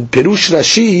in Perush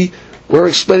Rashi we're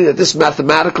explaining that this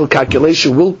mathematical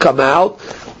calculation will come out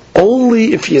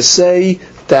only if you say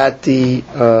that the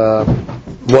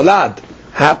Molad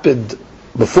happened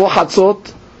before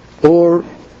Hatzot or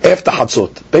after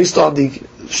Chatzot. Based on the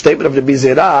statement of the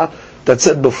Mizerah that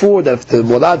said before that if the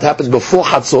Molad happens before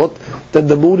Chatzot, then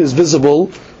the moon is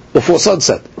visible before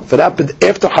sunset. If it happened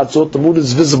after Chatzot, the moon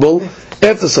is visible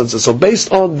after sunset. So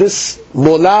based on this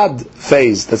Molad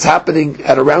phase that's happening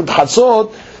at around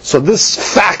Chatzot, so this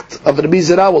fact of the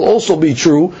Mizerah will also be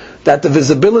true, that the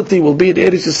visibility will be in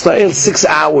Eretz Yisrael 6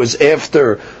 hours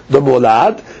after the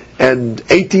Molad, and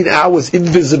 18 hours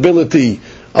invisibility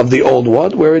of the old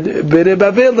one, where in Bnei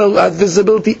Bavel they'll have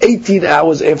visibility 18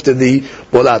 hours after the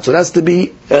Molad. So that's to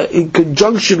be in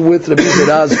conjunction with the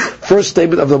Mizerah's first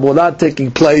statement of the Molad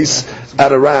taking place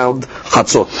at around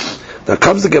Chatzot. Now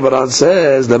comes the Gemara and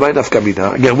says, Lemay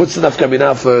nafkamina. Again, what's the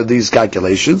nafkamina for these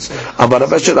calculations?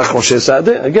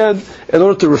 Again, in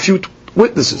order to refute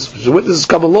witnesses. So witnesses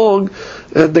come along,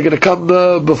 and they're going to come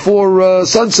before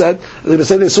sunset, and they're going to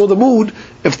say they saw the moon.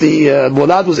 If the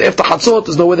Molad was after Chatzot,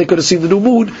 there's no way they could have seen the new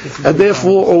moon, and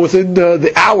therefore, or within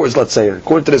the hours, let's say,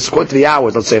 according to the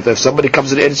hours, let's say, if somebody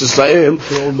comes in Eretz Yisrael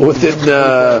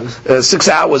within 6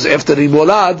 hours after the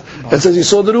Molad, and says he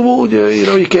saw the new moon,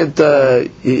 you can't,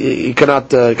 you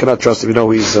cannot trust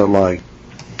him, he's lying.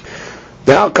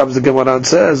 Now comes the Gemara and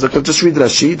says, look, just read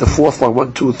Rashi, the fourth one,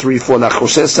 1, 2, 3, 4,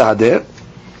 L'choseh Saadeh.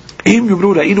 Im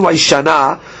yumru ra'inu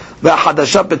ha'ishana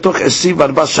v'hadasha betoch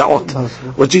 24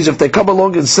 sha'ot. Which is, if they come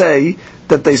along and say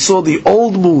that they saw the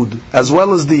old moon as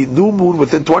well as the new moon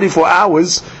within 24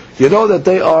 hours, you know that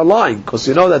they are lying, because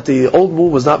you know that the old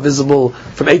moon was not visible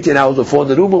from 18 hours before,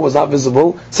 and the new moon was not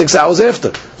visible 6 hours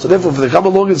after. So therefore, if they come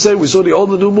along and say, we saw the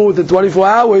old and new moon within 24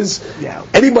 hours,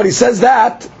 anybody says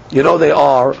that, you know they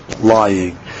are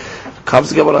lying. Comes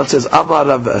the Gemara and says, Amar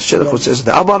Rav Shedach says,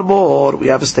 the Amar Mor, we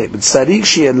have a statement, Sarik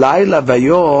she'e laila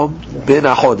vayom ben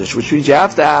hachodesh, which means you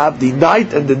have to have the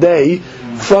night and the day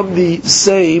from the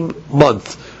same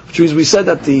month. Which means we said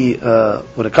that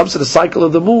when it comes to the cycle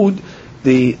of the moon,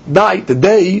 the night, the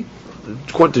day,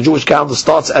 according to Jewish calendar,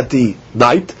 starts at the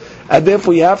night, and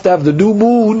therefore you have to have the new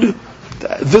moon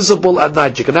visible at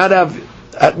night. You cannot have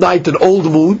at night an old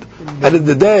moon, and in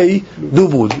the day, new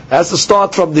moon. It has to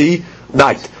start from the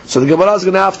night. So the Gemara is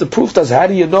going to have to prove to us, how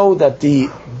do you know that the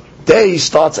day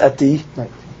starts at the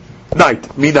night?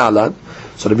 Minalan.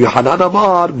 So the Yohanan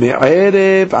Amar,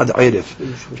 Me'erev ad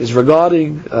Erev, which is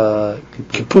regarding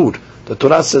Kippur. The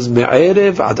Torah says,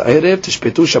 Me'erev ad Erev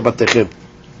tishpetu shabbatechem.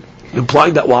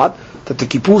 Implying that what? That the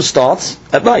Kippur starts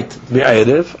at night.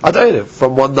 Me'erev ad Erev.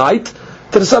 From one night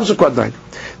to the subsequent night.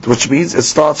 Which means it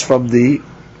starts from the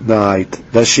night.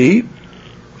 Rashi,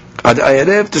 ad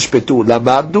Erev tishpetu.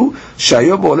 Lamadnu,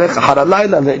 shayom olech achar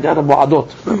halayla le'inyan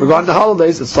ha'mu'adot. Regarding the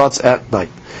holidays, it starts at night.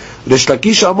 Rish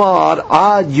Lakish Amar,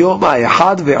 ad yom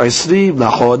ha'echad ve'esrim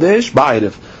lachodesh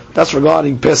ba'erev. That's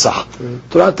regarding Pesach.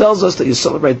 Torah tells us that you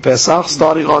celebrate Pesach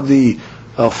starting on the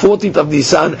 14th of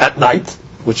Nisan at night,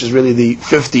 which is really the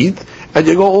 15th, and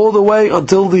you go all the way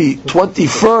until the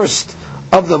 21st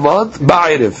of the month,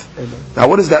 Ba'erev. Now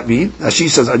what does that mean? As she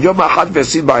says, Yom Ahad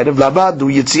Ve'esim Ba'erev, Lamadu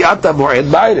Yitziata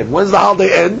Mo'ed Ba'erev. When does the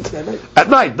holiday end? At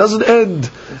night. It doesn't end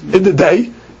in the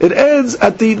day. It ends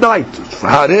at the night.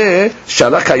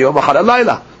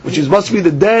 Which is must be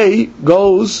the day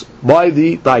goes by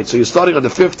the night. So you're starting on the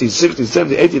 15th, 16th,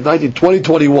 17th, 18th, 19th, 20,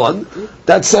 21.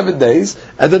 That's 7 days.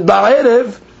 And then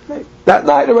Ba'erev, that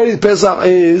night already Pesach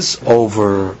is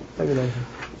over.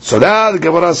 So now the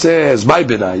Gemara says, "My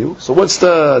benayu." So what's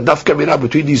the nafkamina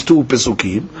between these two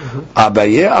pesukim?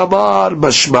 Abaye amar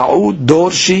mashma'u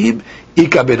dorshim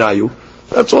ika benayu.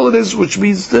 That's all it is, which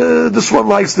means this one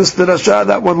likes this derasha,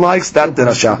 that one likes that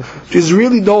derasha. There's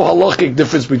really no halachic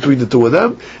difference between the two of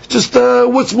them. It's just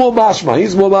what's more mashma.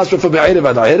 He's more mashma from Me'erev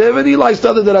ad Erev, and he likes the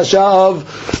other derasha of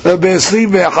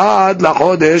Be'esrim ve'echad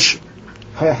lachodesh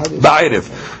ba'erev.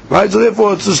 Right? So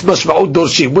therefore it's just mashma'ut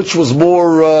dorshim. Which was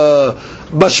more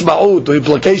mashma'ut, or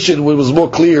implication was more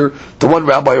clear to one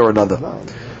rabbi or another.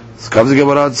 So comes the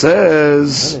Gemara and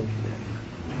says,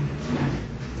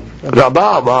 Rabba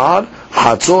Amar,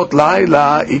 Hatzot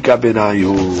Laila Ika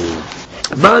Benayu.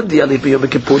 Mandi Alip Yom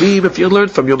Kippurim, if you learn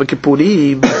from Yom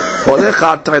Kippurim,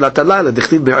 Holecha Tailat Laila,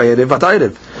 Dichtim Be'erev at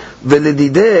Erev.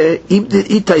 Velidide, Im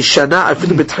Ita Shana,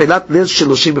 Afilu Betchilat Leil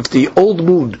Shiloshim, if the old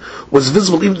moon was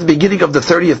visible even at the beginning of the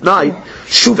 30th night,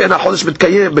 Shuv Ena Chodesh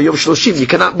Mitkayem B'Yom Shiloshim, you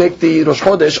cannot make the Rosh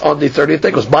Chodesh on the 30th day,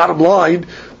 because bottom line,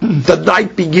 the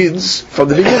night begins from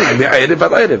the beginning, Be'erev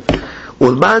at Erev.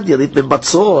 Ulman Yalit min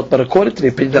Matzot, but according to the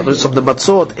opinion that learns from the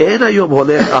Matzot, Ena Yom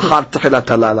Holech Achar Techilat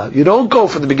Halala. You don't go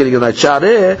from the beginning of the night.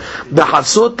 Shareh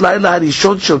Bechatzot Laila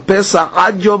Harishon Shel Pesach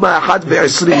Ad Yom Ha'achad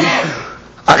Ve'esrim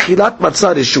Achilat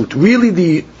Matzah Reshut. Really,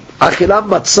 the Achilat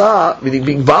matzah, meaning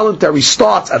being voluntary,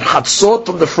 starts at Chatzot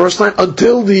from the first night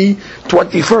until the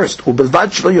 21st. Ubelvad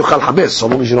shelo yochal hametz, so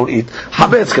long as you don't eat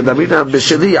hametz. Kedamina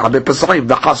b'sheliach b'pesachim.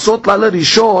 The Chatzot laila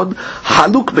rishon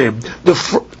haluk mehem.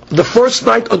 The first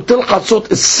night until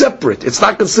Chatzot is separate. It's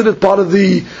not considered part of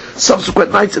the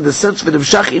subsequent nights in the sense of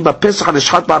Nimshach ima Pesach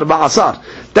hanishchat ba'arba asar.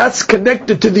 That's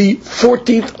connected to the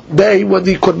 14th day when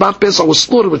the Korban Pesach was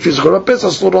slaughtered, which means the Korban Pesach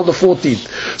was slaughtered on the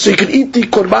 14th. So you can eat the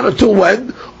Korban until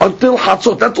when? Until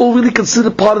Chatzot. That's all really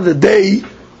considered part of the day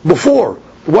before.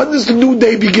 When does the new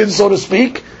day begin, so to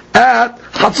speak? At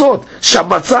Chatzot.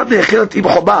 Shamatzah ne'echelet im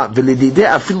chobah v'ledideh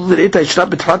afilu l'reita yishna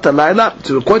b'tchilat halayla.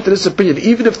 To according to this opinion,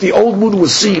 even if the old moon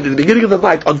was seen in the beginning of the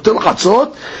night until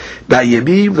Chatzot,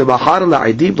 ba'yemim l'machar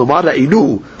la'edim l'mar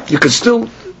ra'inu, you can still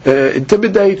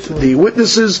intimidate the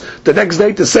witnesses the next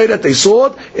day to say that they saw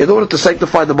it in order to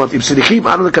sanctify the month. If you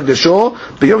had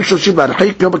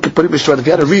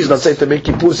a reason, let's say to make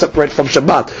Kippur separate from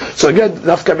Shabbat. So again,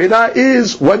 Nafka Mina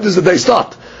is, when does the day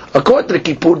start? According to the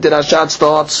Kippur, the Rashat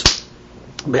starts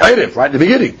right in the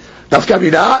beginning. Nafka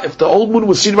Mina, if the old moon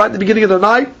was seen right in the beginning of the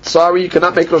night, sorry, you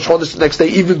cannot make Rosh Chodesh the next day,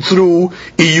 even through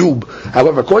Iyub.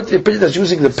 However, according to the opinion that's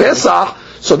using the Pesach,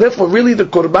 so therefore really the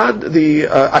Korban, the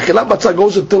Achilat Matzah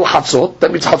goes until Chatzot.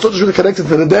 That means Chatzot is really connected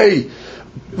to the day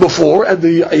before, and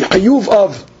the Hayuv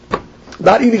of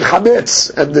not eating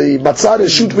Chametz and the Matzah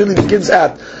shoot really begins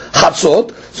at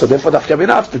Chatzot. So therefore, if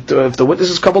the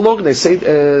witnesses come along and they say,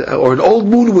 or an old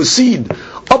moon was seen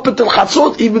up until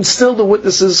Chatzot, even still the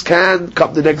witnesses can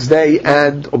come the next day,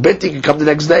 or Beti can come the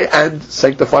next day and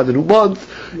sanctify the new month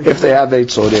if they have a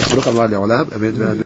tzorech.